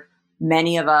culture,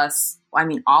 many of us,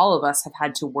 all of us have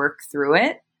had to work through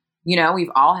it.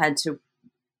 We've all had to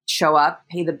show up,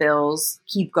 pay the bills,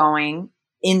 keep going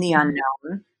in the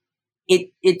unknown.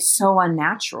 It's so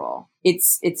unnatural.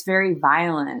 It's very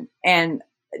violent. And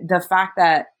the fact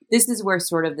that this is where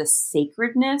sort of the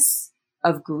sacredness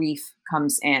of grief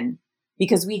comes in,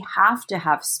 because we have to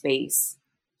have space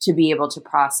to be able to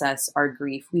process our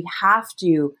grief. We have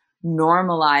to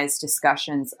normalize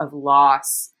discussions of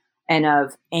loss and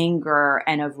of anger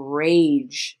and of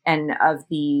rage and of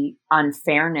the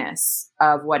unfairness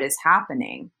of what is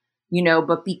happening,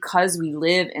 but because we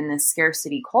live in this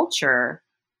scarcity culture,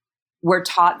 we're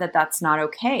taught that that's not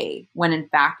okay, when in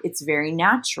fact it's very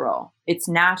natural. It's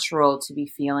natural to be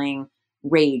feeling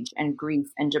rage and grief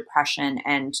and depression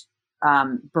and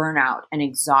burnout and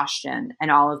exhaustion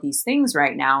and all of these things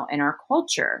right now in our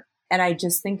culture. And I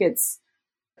just think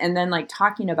and then like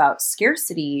talking about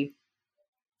scarcity,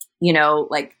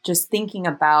 like just thinking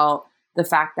about the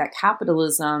fact that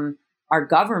capitalism, our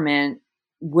government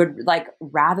would like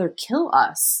rather kill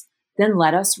us than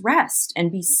let us rest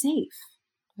and be safe.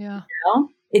 Yeah.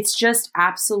 It's just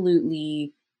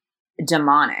absolutely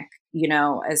demonic,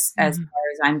 as far as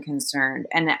I'm concerned.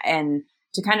 And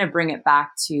to kind of bring it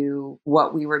back to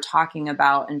what we were talking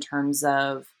about in terms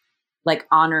of like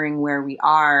honoring where we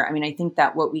are. I mean, I think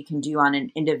that what we can do on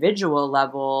an individual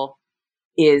level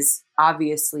is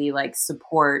obviously like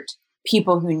support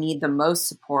people who need the most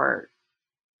support,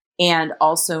 and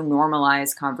also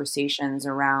normalize conversations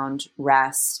around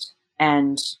rest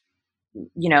and,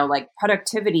 like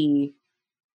productivity.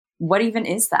 What even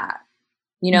is that?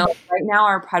 Right now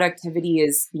our productivity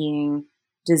is being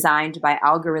designed by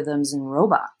algorithms and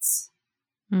robots.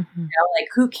 Like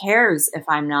who cares if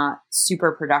I'm not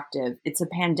super productive? It's a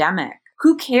pandemic.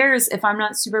 Who cares if I'm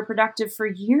not super productive for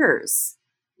years?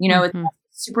 It's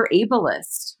super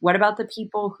ableist. What about the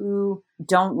people who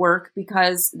don't work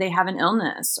because they have an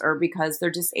illness or because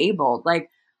they're disabled? Like,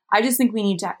 I just think we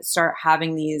need to start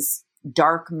having these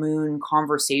dark moon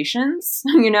conversations,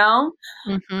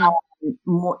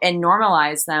 more, and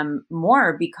normalize them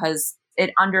more, because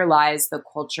it underlies the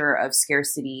culture of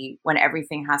scarcity when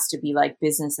everything has to be like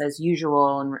business as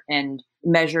usual and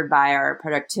measured by our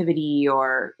productivity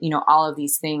or, all of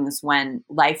these things, when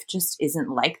life just isn't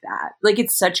like that. Like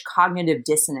it's such cognitive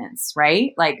dissonance,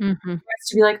 right? Like it has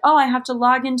to be like, oh, I have to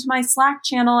log into my Slack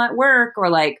channel at work, or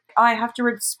like, oh, I have to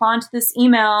respond to this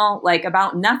email like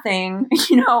about nothing,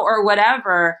 or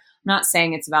whatever. I'm not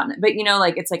saying it's about, but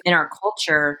like, it's like in our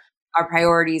culture, our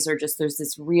priorities are just, there's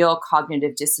this real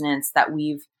cognitive dissonance that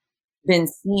we've been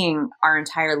seeing our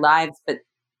entire lives, but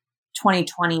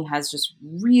 2020 has just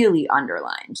really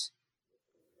underlined.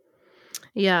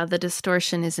 Yeah, the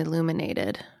distortion is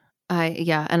illuminated.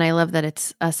 And I love that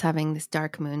it's us having these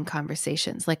dark moon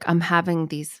conversations. Like I'm having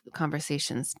these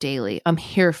conversations daily. I'm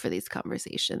here for these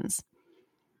conversations.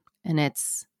 And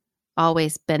it's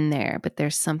always been there, but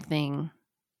there's something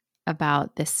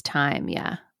about this time,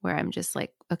 where I'm just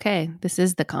like, okay, this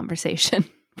is the conversation.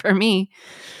 For me,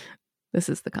 this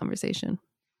is the conversation.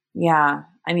 Yeah.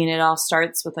 I mean, it all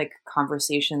starts with like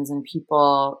conversations and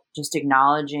people just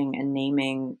acknowledging and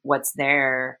naming what's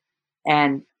there.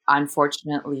 And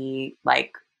unfortunately,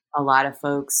 like a lot of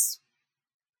folks,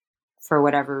 for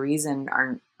whatever reason,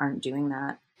 aren't doing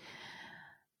that.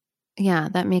 Yeah,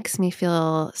 that makes me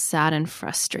feel sad and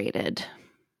frustrated.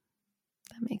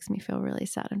 That makes me feel really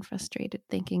sad and frustrated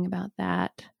thinking about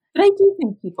that. But I do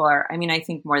think people are, I mean, I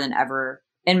think more than ever,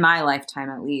 in my lifetime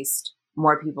at least,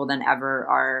 more people than ever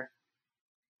are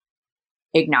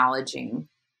acknowledging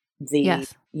the,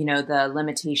 the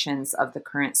limitations of the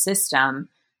current system,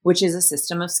 which is a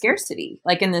system of scarcity.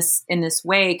 Like in this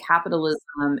way,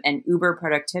 capitalism and uber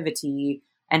productivity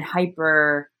and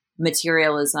hyper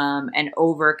materialism and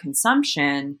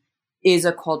overconsumption is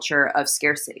a culture of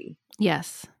scarcity.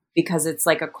 Yes. Because it's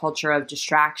like a culture of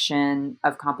distraction,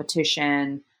 of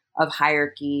competition, of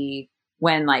hierarchy.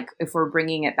 When like, if we're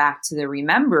bringing it back to the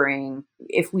remembering,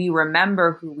 if we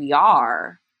remember who we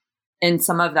are, and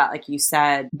some of that, like you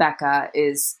said, Becca,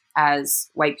 is as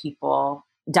white people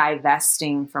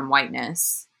divesting from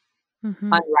whiteness,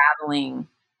 unraveling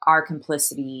our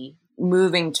complicity,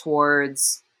 moving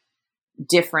towards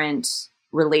different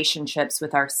relationships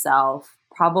with ourselves,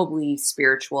 probably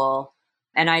spiritual.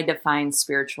 And I define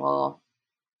spiritual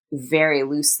very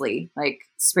loosely. Like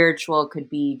spiritual could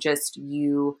be just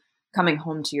you coming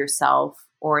home to yourself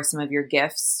or some of your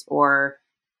gifts, or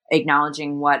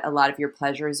acknowledging what a lot of your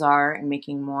pleasures are and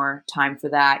making more time for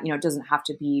that. It doesn't have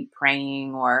to be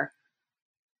praying or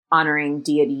honoring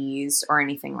deities or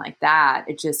anything like that.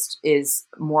 It just is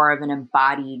more of an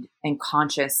embodied and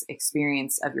conscious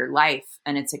experience of your life.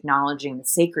 And it's acknowledging the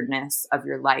sacredness of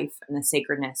your life and the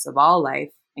sacredness of all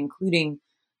life, including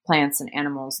plants and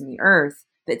animals and the earth.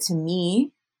 But to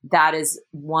me, that is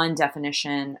one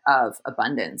definition of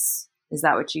abundance. Is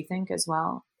that what you think as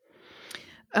well?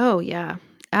 Oh, yeah.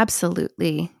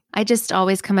 Absolutely. I just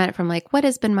always come at it from like, what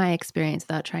has been my experience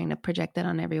without trying to project that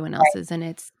on everyone else's. And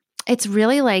it's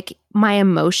really like my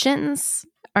emotions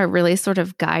are really sort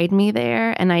of guide me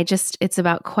there. And it's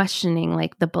about questioning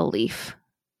like the belief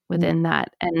within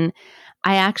that. And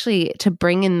I actually, to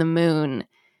bring in the moon,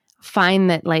 find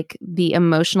that like the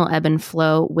emotional ebb and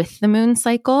flow with the moon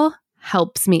cycle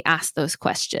helps me ask those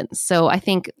questions. So I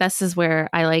think this is where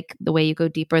I like the way you go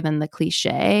deeper than the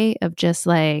cliche of just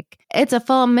like, it's a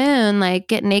full moon, like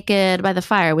get naked by the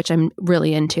fire, which I'm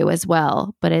really into as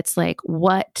well. But it's like,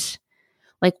 what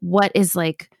is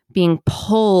like being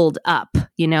pulled up,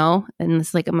 you know, in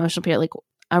this like emotional period, like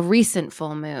a recent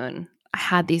full moon. I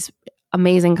had these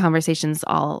amazing conversations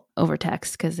all over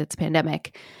text because it's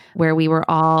pandemic, where we were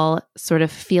all sort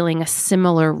of feeling a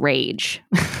similar rage,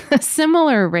 a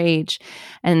similar rage.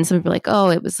 And some people were like, oh,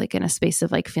 it was like in a space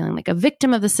of like feeling like a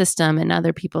victim of the system. And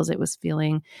other people's, it was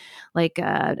feeling like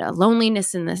a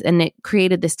loneliness in this. And it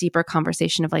created this deeper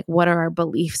conversation of like, what are our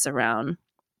beliefs around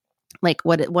like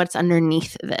what's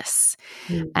underneath this?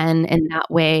 And in that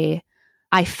way,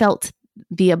 I felt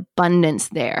the abundance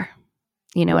there.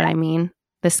 You know what I mean?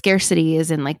 The scarcity is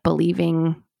in like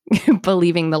believing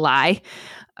the lie,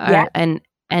 and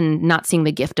not seeing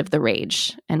the gift of the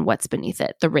rage and what's beneath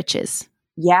it, the riches.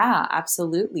 Yeah,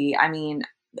 absolutely. I mean,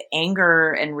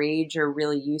 anger and rage are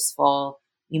really useful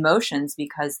emotions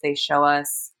because they show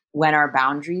us when our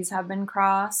boundaries have been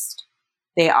crossed.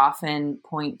 They often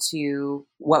point to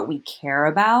what we care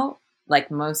about, like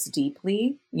most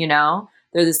deeply, you know?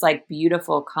 They're this like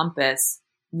beautiful compass,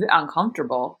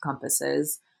 uncomfortable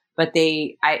compasses, but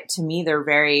to me, they're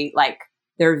very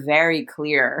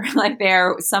clear. Like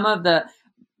they're some of the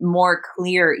more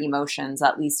clear emotions,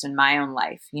 at least in my own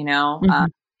life, you know?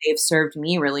 They've served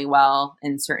me really well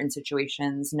in certain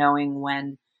situations, knowing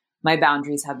when my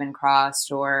boundaries have been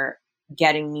crossed or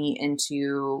getting me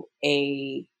into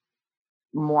a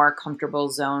more comfortable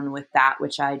zone with that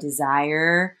which I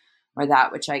desire or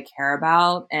that which I care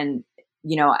about. And,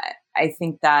 you know, I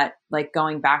think that like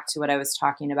going back to what I was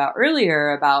talking about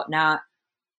earlier about not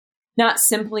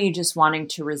simply just wanting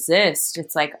to resist,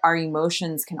 it's like our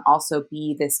emotions can also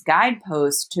be this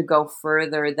guidepost to go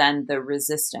further than the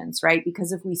resistance, right?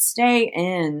 Because if we stay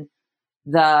in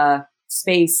the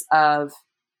space of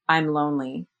I'm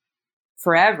lonely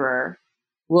forever,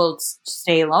 we'll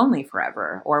stay lonely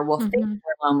forever, or we'll think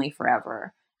we're lonely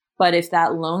forever. But if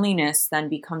that loneliness then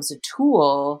becomes a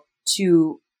tool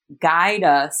to guide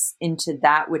us into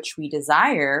that which we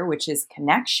desire, which is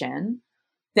connection,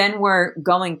 then we're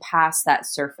going past that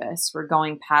surface. We're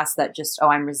going past that just, oh,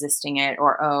 I'm resisting it,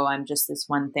 or, oh, I'm just this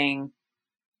one thing.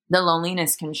 The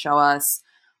loneliness can show us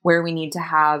where we need to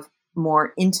have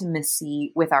more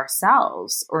intimacy with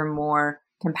ourselves or more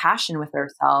compassion with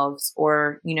ourselves,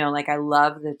 or, you know, like I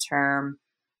love the term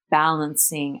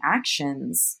balancing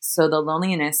actions. So the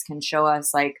loneliness can show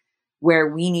us like where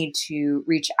we need to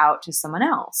reach out to someone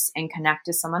else and connect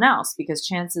to someone else, because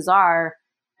chances are,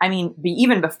 I mean,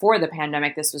 even before the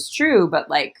pandemic, this was true, but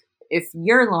like if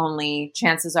you're lonely,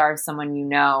 chances are someone you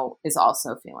know is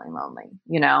also feeling lonely,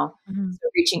 you know? So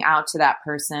reaching out to that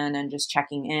person and just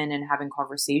checking in and having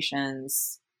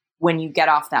conversations. When you get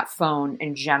off that phone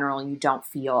in general, you don't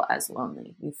feel as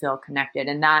lonely. You feel connected.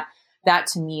 And that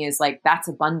to me is like, that's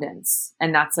abundance.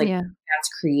 And that's like, that's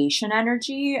creation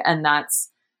energy. And that's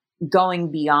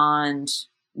going beyond,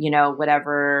 you know,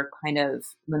 whatever kind of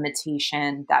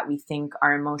limitation that we think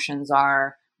our emotions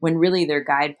are, when really they're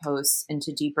guideposts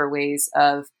into deeper ways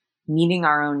of meeting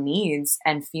our own needs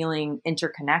and feeling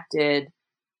interconnected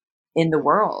in the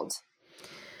world.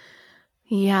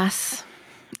 Yes,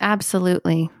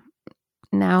 absolutely.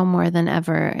 Now more than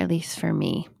ever, at least for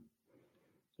me.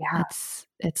 Yeah.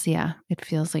 It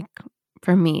feels like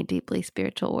for me deeply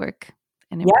spiritual work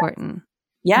and important.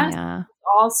 Yeah.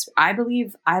 I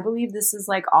believe this is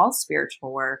like all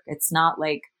spiritual work. It's not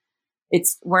like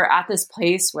we're at this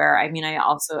place where, I mean,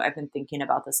 I've been thinking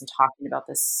about this and talking about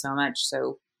this so much,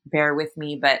 so bear with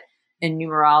me, but in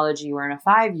numerology, we're in a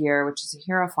 5-year, which is a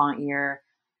Hierophant year.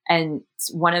 And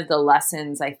one of the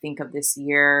lessons I think of this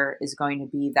year is going to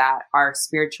be that our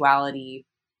spirituality,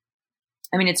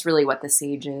 I mean, it's really what the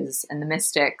sages and the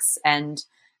mystics and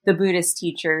the Buddhist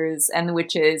teachers and the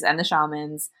witches and the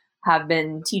shamans have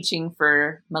been teaching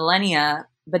for millennia.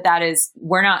 But that is,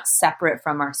 we're not separate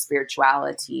from our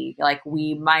spirituality. Like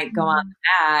we might go on the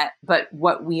mat, but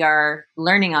what we are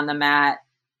learning on the mat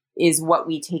is what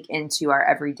we take into our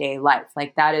everyday life.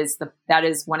 Like that is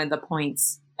one of the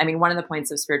points. I mean, one of the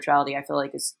points of spirituality, I feel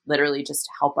like, is literally just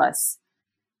to help us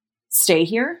stay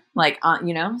here, like,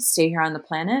 stay here on the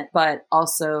planet, but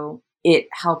also it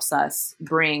helps us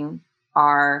bring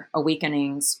our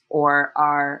awakenings or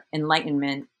our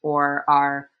enlightenment or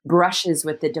our brushes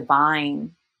with the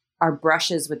divine, our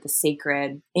brushes with the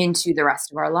sacred into the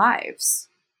rest of our lives,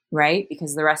 right?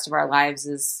 Because the rest of our lives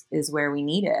is where we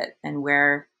need it and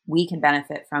where we can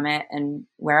benefit from it and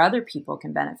where other people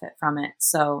can benefit from it.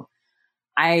 So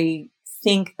I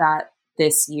think that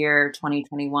this year,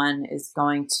 2021, is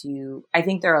going to, I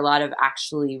think there are a lot of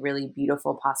actually really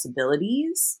beautiful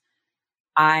possibilities.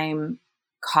 I'm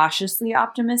cautiously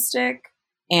optimistic.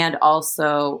 And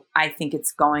also, I think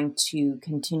it's going to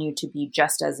continue to be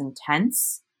just as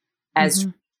intense as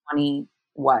 2020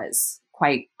 was,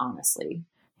 quite honestly.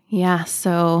 Yeah.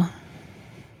 So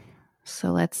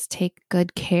let's take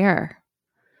good care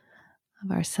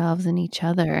of ourselves and each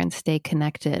other and stay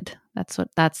connected.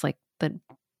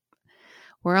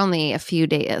 We're only a few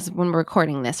days, when we're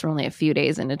recording this, we're only a few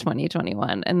days into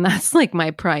 2021. And that's like my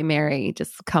primary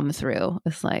just come through.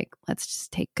 It's like, let's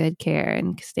just take good care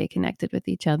and stay connected with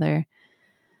each other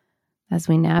as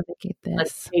we navigate this.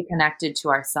 Let's stay connected to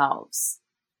ourselves.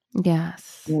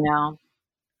 Yes. You know?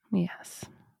 Yes,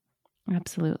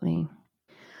 absolutely.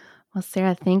 Well,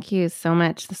 Sarah, thank you so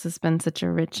much. This has been such a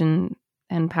rich and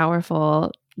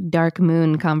powerful dark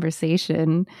moon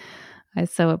conversation. I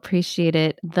so appreciate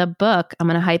it. The book, I'm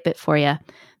going to hype it for you.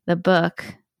 The book,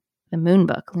 The Moon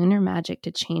Book, Lunar Magic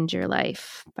to Change Your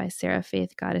Life by Sarah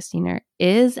Faith Gottesdiener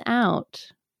is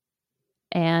out.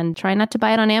 And try not to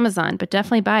buy it on Amazon, but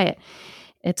definitely buy it.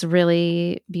 It's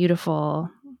really beautiful,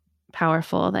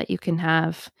 powerful that you can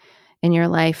have in your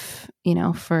life, you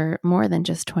know, for more than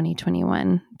just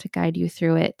 2021 to guide you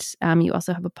through it. You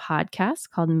also have a podcast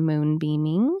called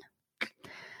Moonbeaming,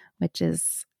 which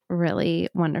is really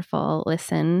wonderful.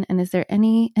 Listen. And is there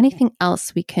anything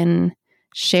else we can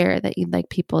share that you'd like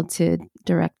people to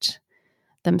direct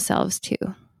themselves to?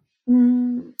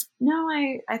 No,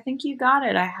 I think you got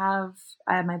it.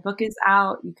 My book is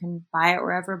out. You can buy it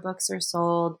wherever books are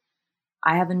sold.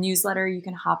 I have a newsletter you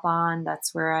can hop on.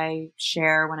 That's where I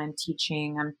share when I'm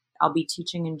teaching. I'll be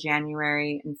teaching in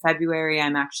January. In February,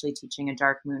 I'm actually teaching a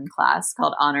dark moon class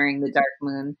called Honoring the Dark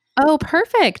Moon. Oh,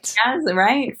 perfect. Yes,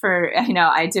 right.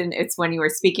 It's when you were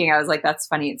speaking, I was like, that's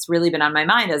funny. It's really been on my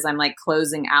mind as I'm like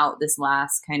closing out this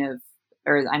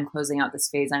I'm closing out this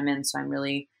phase I'm in. So I'm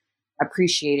really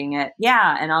appreciating it.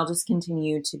 Yeah. And I'll just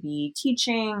continue to be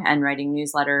teaching and writing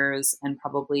newsletters and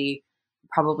probably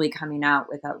coming out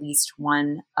with at least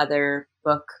one other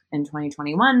book in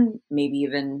 2021, maybe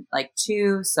even like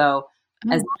two. So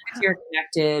as long as you're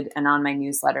connected and on my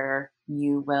newsletter,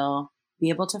 you will be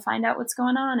able to find out what's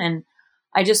going on. And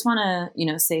I just want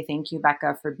to, say thank you,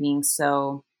 Becca, for being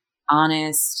so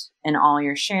honest in all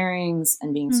your sharings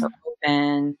and being so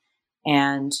open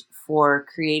and for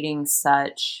creating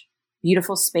such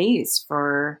beautiful space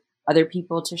for other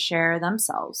people to share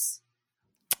themselves.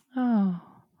 Oh,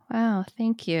 wow.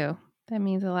 Thank you. That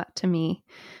means a lot to me.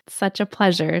 It's such a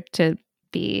pleasure to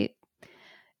be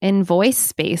in voice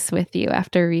space with you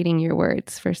after reading your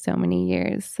words for so many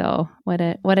years. So what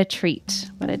a treat.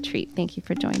 What a treat. Thank you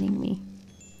for joining me.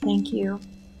 Thank you.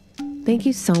 Thank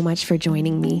you so much for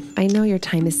joining me. I know your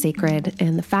time is sacred,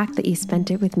 and the fact that you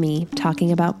spent it with me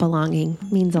talking about belonging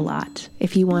means a lot.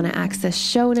 If you want to access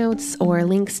show notes or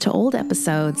links to old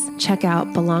episodes, check out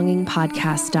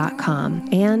belongingpodcast.com.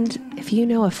 And if you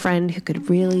know a friend who could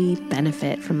really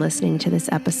benefit from listening to this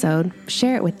episode,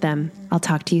 share it with them. I'll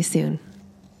talk to you soon.